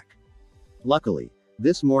backpack. Luckily,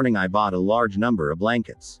 this morning I bought a large number of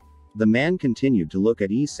blankets. The man continued to look at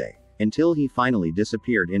Issei, until he finally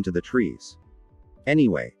disappeared into the trees.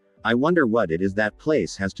 Anyway, I wonder what it is that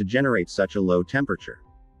place has to generate such a low temperature.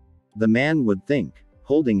 The man would think,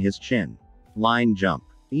 holding his chin. Line jump.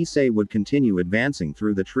 Issei would continue advancing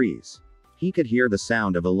through the trees. He could hear the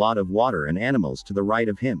sound of a lot of water and animals to the right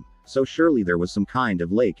of him, so surely there was some kind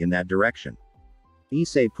of lake in that direction.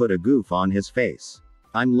 Issei put a goof on his face.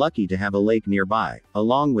 I'm lucky to have a lake nearby,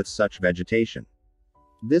 along with such vegetation.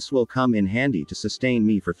 This will come in handy to sustain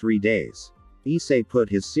me for 3 days. Issei put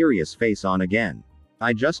his serious face on again.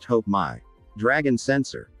 I just hope my dragon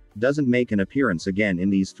sensor doesn't make an appearance again in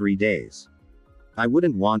these 3 days. I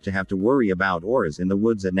wouldn't want to have to worry about auras in the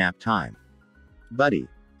woods at nap time. Buddy,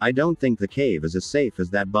 I don't think the cave is as safe as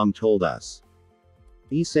that bum told us.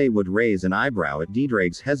 Issei would raise an eyebrow at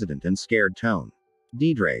Ddrake's hesitant and scared tone.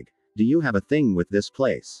 Drake, do you have a thing with this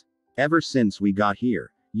place? Ever since we got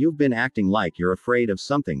here, you've been acting like you're afraid of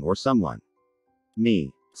something or someone.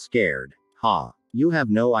 Me? Scared? Ha. You have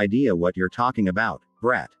no idea what you're talking about,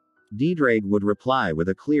 brat. Drake would reply with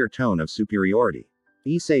a clear tone of superiority.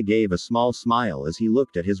 Issei gave a small smile as he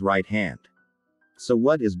looked at his right hand. So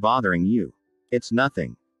what is bothering you? It's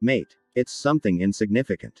nothing, mate. It's something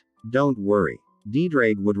insignificant. Don't worry.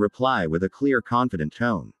 Drake would reply with a clear confident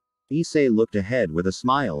tone. Issei looked ahead with a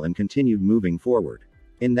smile and continued moving forward.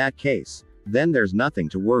 In that case, then there's nothing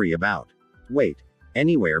to worry about. Wait.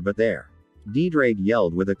 Anywhere but there. Drake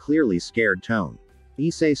yelled with a clearly scared tone.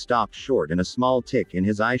 Issei stopped short and a small tick in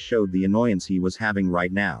his eye showed the annoyance he was having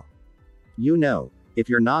right now. You know, if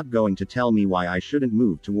you're not going to tell me why I shouldn't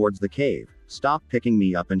move towards the cave, stop picking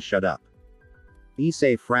me up and shut up.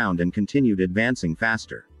 Issei frowned and continued advancing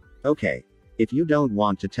faster. Okay. If you don't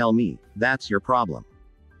want to tell me, that's your problem.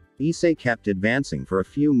 Issei kept advancing for a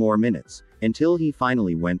few more minutes, until he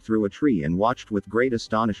finally went through a tree and watched with great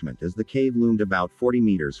astonishment as the cave loomed about 40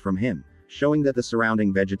 meters from him, showing that the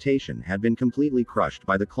surrounding vegetation had been completely crushed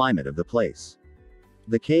by the climate of the place.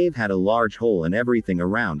 The cave had a large hole and everything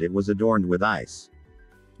around it was adorned with ice.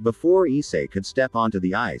 Before Issei could step onto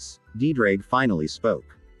the ice, Drake finally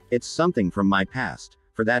spoke. It's something from my past,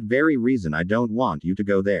 for that very reason I don't want you to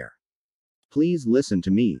go there. Please listen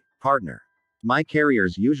to me, partner. My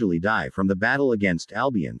carriers usually die from the battle against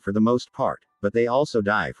Albion for the most part, but they also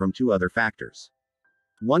die from 2 other factors.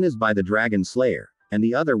 One is by the Dragon Slayer, and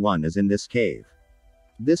the other one is in this cave.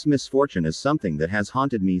 This misfortune is something that has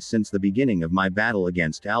haunted me since the beginning of my battle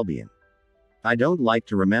against Albion. I don't like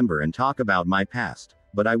to remember and talk about my past,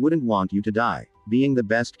 but I wouldn't want you to die, being the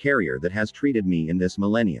best carrier that has treated me in this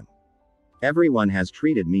millennium. Everyone has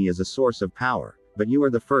treated me as a source of power, but you are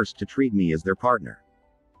the first to treat me as their partner.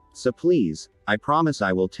 So please, I promise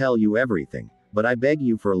I will tell you everything, but I beg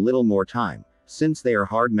you for a little more time, since they are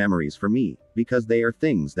hard memories for me, because they are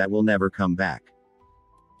things that will never come back.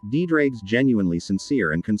 Drake's genuinely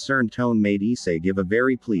sincere and concerned tone made Issei give a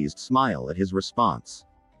very pleased smile at his response.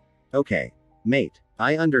 Okay. Mate,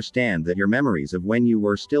 I understand that your memories of when you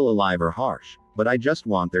were still alive are harsh, but I just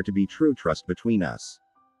want there to be true trust between us.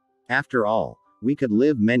 After all, we could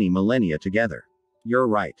live many millennia together. You're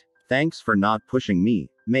right. Thanks for not pushing me,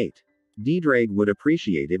 mate. Drake would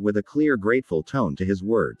appreciate it with a clear grateful tone to his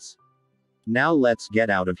words. Now let's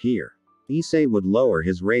get out of here. Issei would lower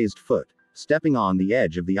his raised foot, stepping on the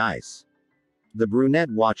edge of the ice. The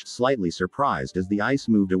brunette watched slightly surprised as the ice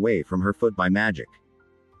moved away from her foot by magic.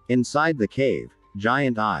 Inside the cave,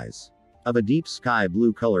 giant eyes of a deep sky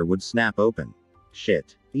blue color would snap open.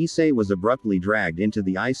 Shit. Issei was abruptly dragged into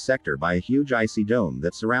the ice sector by a huge icy dome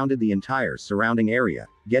that surrounded the entire surrounding area,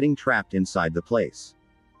 getting trapped inside the place.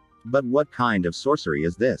 But what kind of sorcery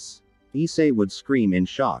is this? Issei would scream in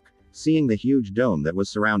shock, seeing the huge dome that was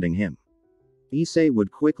surrounding him. Issei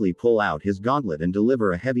would quickly pull out his gauntlet and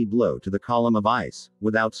deliver a heavy blow to the column of ice,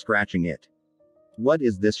 without scratching it. What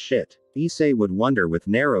is this shit? Issei would wonder with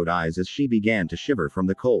narrowed eyes as she began to shiver from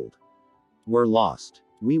the cold. We're lost.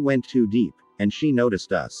 We went too deep, and she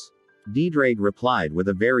noticed us. Drake replied with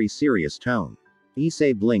a very serious tone.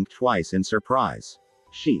 Issei blinked twice in surprise.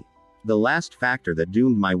 She. The last factor that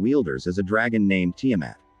doomed my wielders is a dragon named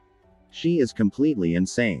Tiamat. She is completely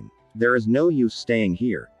insane. There is no use staying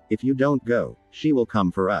here. If you don't go, she will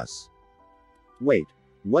come for us. Wait.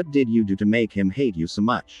 What did you do to make him hate you so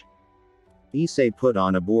much? Issei put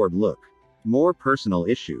on a bored look. More personal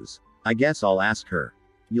issues. I guess I'll ask her.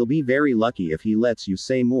 You'll be very lucky if he lets you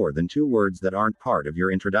say more than 2 words that aren't part of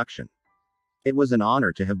your introduction. It was an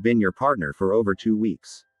honor to have been your partner for over 2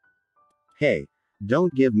 weeks. Hey,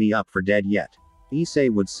 don't give me up for dead yet, Issei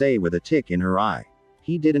would say with a tick in her eye.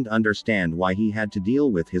 He didn't understand why he had to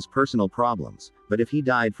deal with his personal problems, but if he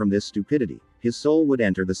died from this stupidity, his soul would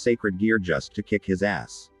enter the sacred gear just to kick his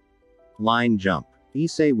ass. Line jump.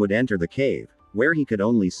 Issei would enter the cave, where he could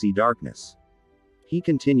only see darkness. He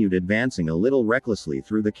continued advancing a little recklessly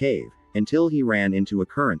through the cave, until he ran into a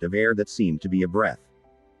current of air that seemed to be a breath.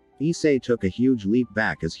 Issei took a huge leap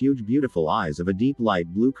back as huge beautiful eyes of a deep light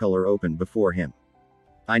blue color opened before him.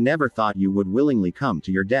 I never thought you would willingly come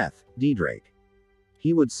to your death, Drake.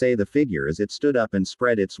 He would say the figure as it stood up and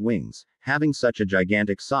spread its wings, having such a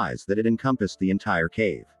gigantic size that it encompassed the entire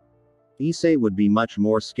cave. Issei would be much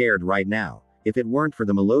more scared right now, if it weren't for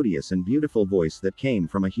the melodious and beautiful voice that came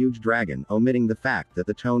from a huge dragon, omitting the fact that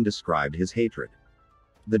the tone described his hatred.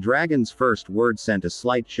 The dragon's first word sent a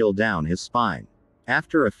slight chill down his spine.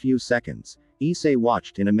 After a few seconds, Issei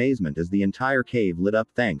watched in amazement as the entire cave lit up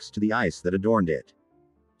thanks to the ice that adorned it.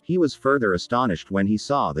 He was further astonished when he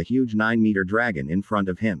saw the huge 9-meter dragon in front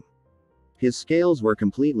of him. His scales were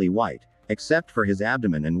completely white, except for his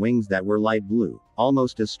abdomen and wings that were light blue,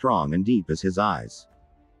 almost as strong and deep as his eyes.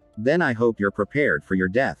 Then I hope you're prepared for your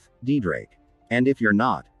death, Drake. And if you're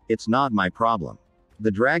not, it's not my problem.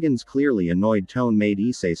 The dragon's clearly annoyed tone made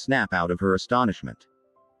Issei snap out of her astonishment.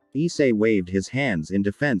 Issei waved his hands in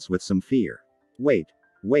defense with some fear. Wait.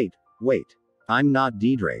 I'm not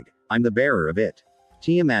Drake, I'm the bearer of it.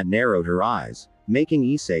 Tiamat narrowed her eyes, making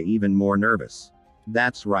Issei even more nervous.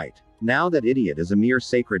 That's right. Now that idiot is a mere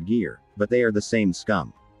sacred gear, but they are the same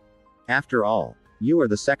scum. After all, you are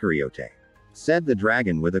the Sekuriote, said the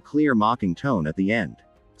dragon with a clear mocking tone at the end.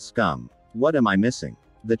 Scum. What am I missing?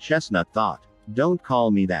 The chestnut thought. Don't call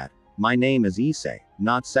me that. My name is Issei,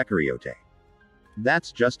 not Sekuriote.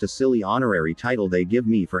 That's just a silly honorary title they give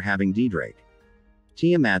me for having Drake.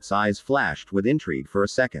 Tiamat's eyes flashed with intrigue for a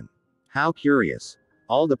second. How curious.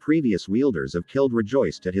 All the previous wielders of Killed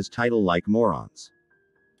rejoiced at his title like morons.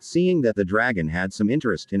 Seeing that the dragon had some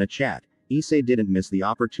interest in a chat, Issei didn't miss the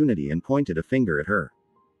opportunity and pointed a finger at her.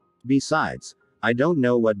 Besides, I don't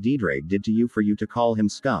know what Drake did to you for you to call him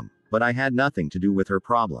scum, but I had nothing to do with her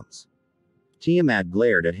problems. Tiamat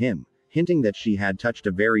glared at him, hinting that she had touched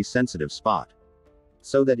a very sensitive spot.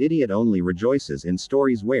 So that idiot only rejoices in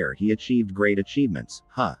stories where he achieved great achievements,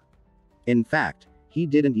 huh? In fact, he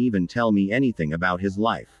didn't even tell me anything about his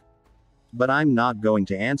life. But I'm not going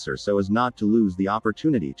to answer so as not to lose the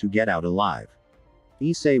opportunity to get out alive.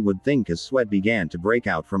 Issei would think as sweat began to break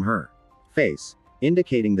out from her face,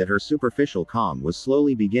 indicating that her superficial calm was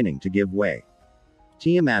slowly beginning to give way.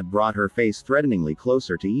 Tiamat brought her face threateningly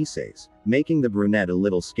closer to Issei's, making the brunette a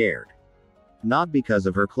little scared. Not because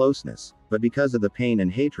of her closeness, but because of the pain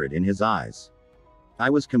and hatred in his eyes. I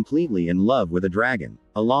was completely in love with a dragon,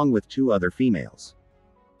 along with 2 other females.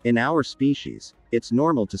 In our species, it's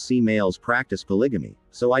normal to see males practice polygamy,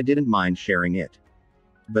 so I didn't mind sharing it.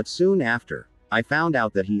 But soon after, I found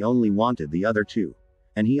out that he only wanted the other 2.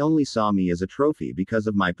 And he only saw me as a trophy because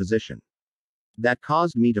of my position. That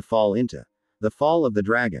caused me to fall into the fall of the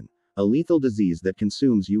dragon, a lethal disease that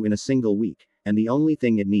consumes you in a single week, and the only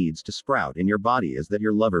thing it needs to sprout in your body is that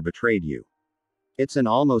your lover betrayed you. It's an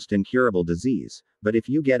almost incurable disease, but if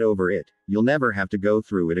you get over it, you'll never have to go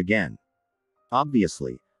through it again.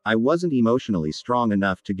 Obviously, I wasn't emotionally strong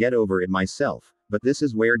enough to get over it myself, but this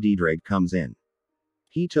is where Drake comes in.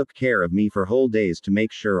 He took care of me for whole days to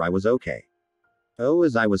make sure I was okay. Oh,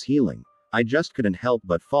 as I was healing, I just couldn't help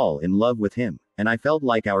but fall in love with him, and I felt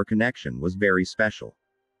like our connection was very special.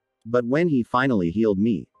 But when he finally healed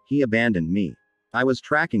me, he abandoned me. I was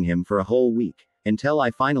tracking him for a whole week, until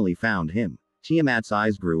I finally found him. Tiamat's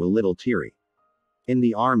eyes grew a little teary. In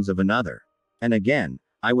the arms of another. And again,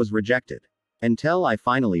 I was rejected. Until I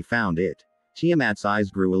finally found it. Tiamat's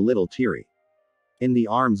eyes grew a little teary. In the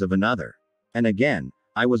arms of another. And again,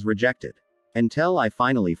 I was rejected. Until I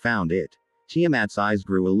finally found it. Tiamat's eyes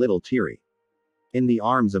grew a little teary. In the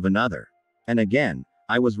arms of another. And again,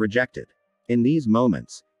 I was rejected. In these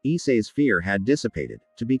moments, Issei's fear had dissipated,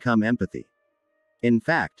 to become empathy. In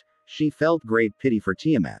fact, she felt great pity for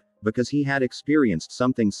Tiamat, because he had experienced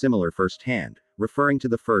something similar firsthand, referring to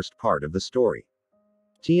the first part of the story.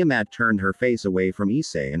 Tiamat turned her face away from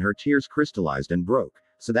Issei and her tears crystallized and broke,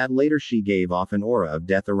 so that later she gave off an aura of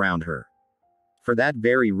death around her. For that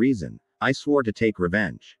very reason, I swore to take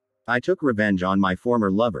revenge. I took revenge on my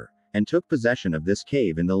former lover, and took possession of this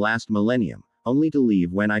cave in the last millennium, only to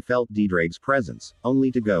leave when I felt Drake's presence,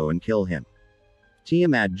 only to go and kill him.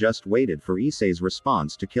 Tiamat just waited for Issei's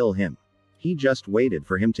response to kill him. He just waited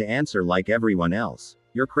for him to answer like everyone else.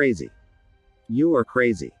 You're crazy. You are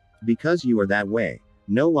crazy. Because you are that way,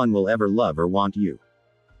 no one will ever love or want you.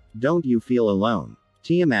 Don't you feel alone?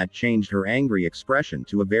 Tiamat changed her angry expression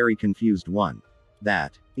to a very confused one.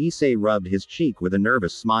 That. Issei rubbed his cheek with a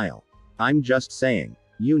nervous smile. I'm just saying,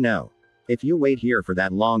 you know. If you wait here for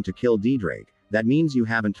that long to kill Didrake, that means you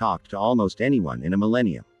haven't talked to almost anyone in a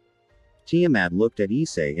millennium. Tiamat looked at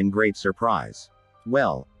Issei in great surprise.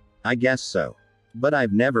 Well, I guess so. But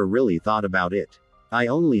I've never really thought about it. I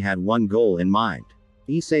only had one goal in mind.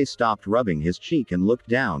 Issei stopped rubbing his cheek and looked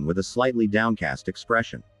down with a slightly downcast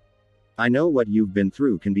expression. I know what you've been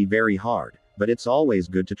through can be very hard, but it's always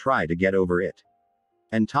good to try to get over it.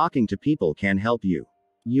 And talking to people can help you.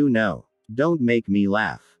 You know. Don't make me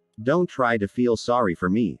laugh. Don't try to feel sorry for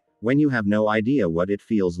me, when you have no idea what it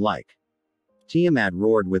feels like. Tiamat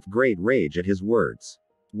roared with great rage at his words.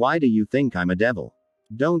 Why do you think I'm a devil?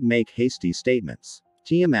 Don't make hasty statements.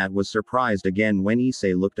 Tiamat was surprised again when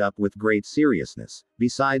Issei looked up with great seriousness,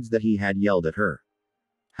 besides that he had yelled at her.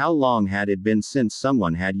 How long had it been since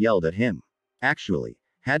someone had yelled at him? Actually,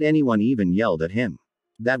 had anyone even yelled at him?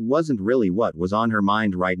 That wasn't really what was on her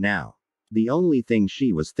mind right now. The only thing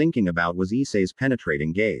she was thinking about was Issei's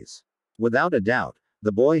penetrating gaze. Without a doubt,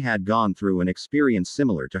 the boy had gone through an experience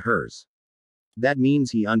similar to hers. That means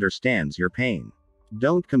he understands your pain.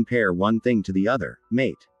 Don't compare one thing to the other,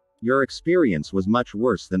 mate. Your experience was much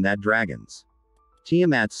worse than that dragon's.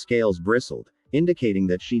 Tiamat's scales bristled, indicating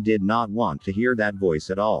that she did not want to hear that voice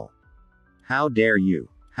at all. How dare you?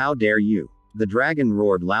 How dare you? The dragon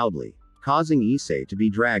roared loudly, causing Issei to be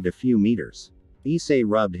dragged a few meters. Issei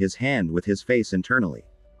rubbed his hand with his face internally.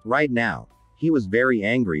 Right now, he was very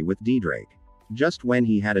angry with Didrake. Just when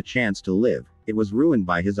he had a chance to live, it was ruined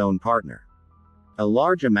by his own partner. A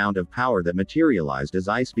large amount of power that materialized as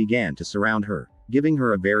ice began to surround her, giving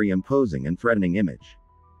her a very imposing and threatening image.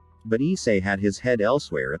 But Issei had his head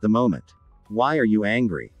elsewhere at the moment. Why are you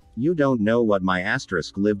angry? You don't know what my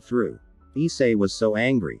asterisk lived through. Issei was so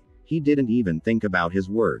angry, he didn't even think about his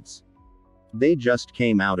words. They just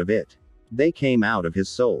came out of it. They came out of his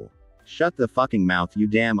soul. Shut the fucking mouth, you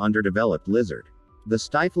damn underdeveloped lizard. The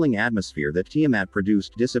stifling atmosphere that Tiamat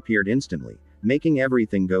produced disappeared instantly, making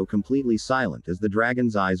everything go completely silent as the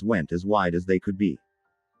dragon's eyes went as wide as they could be.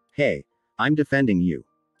 Hey, I'm defending you.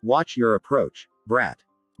 Watch your approach, brat.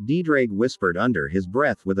 Didrake whispered under his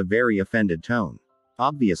breath with a very offended tone.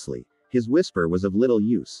 Obviously, his whisper was of little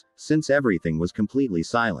use, since everything was completely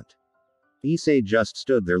silent. Issei just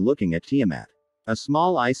stood there looking at Tiamat. A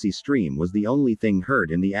small icy stream was the only thing heard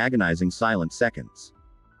in the agonizing silent seconds.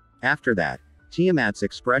 After that, Tiamat's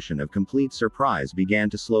expression of complete surprise began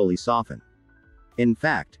to slowly soften. In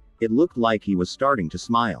fact, it looked like he was starting to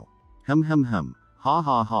smile. Hum hum hum, ha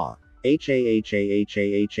ha ha.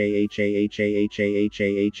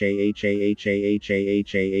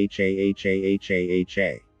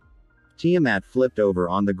 Tiamat flipped over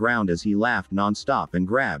on the ground as he laughed non-stop and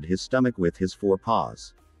grabbed his stomach with his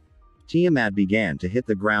forepaws. Tiamat began to hit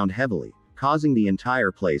the ground heavily, causing the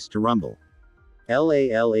entire place to rumble.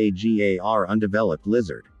 Lagar undeveloped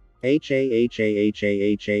lizard. Issei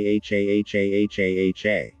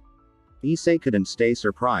couldn't stay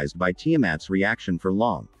surprised by Tiamat's reaction for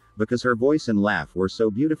long, because her voice and laugh were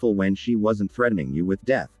so beautiful when she wasn't threatening you with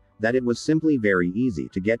death, that it was simply very easy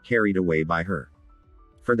to get carried away by her.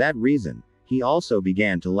 For that reason, he also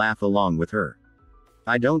began to laugh along with her.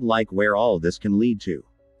 I don't like where all this can lead to.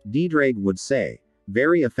 Didrake would say,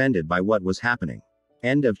 very offended by what was happening.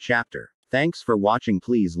 End of chapter. Thanks for watching.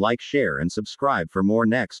 Please like, share and subscribe for more.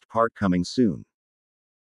 Next part coming soon.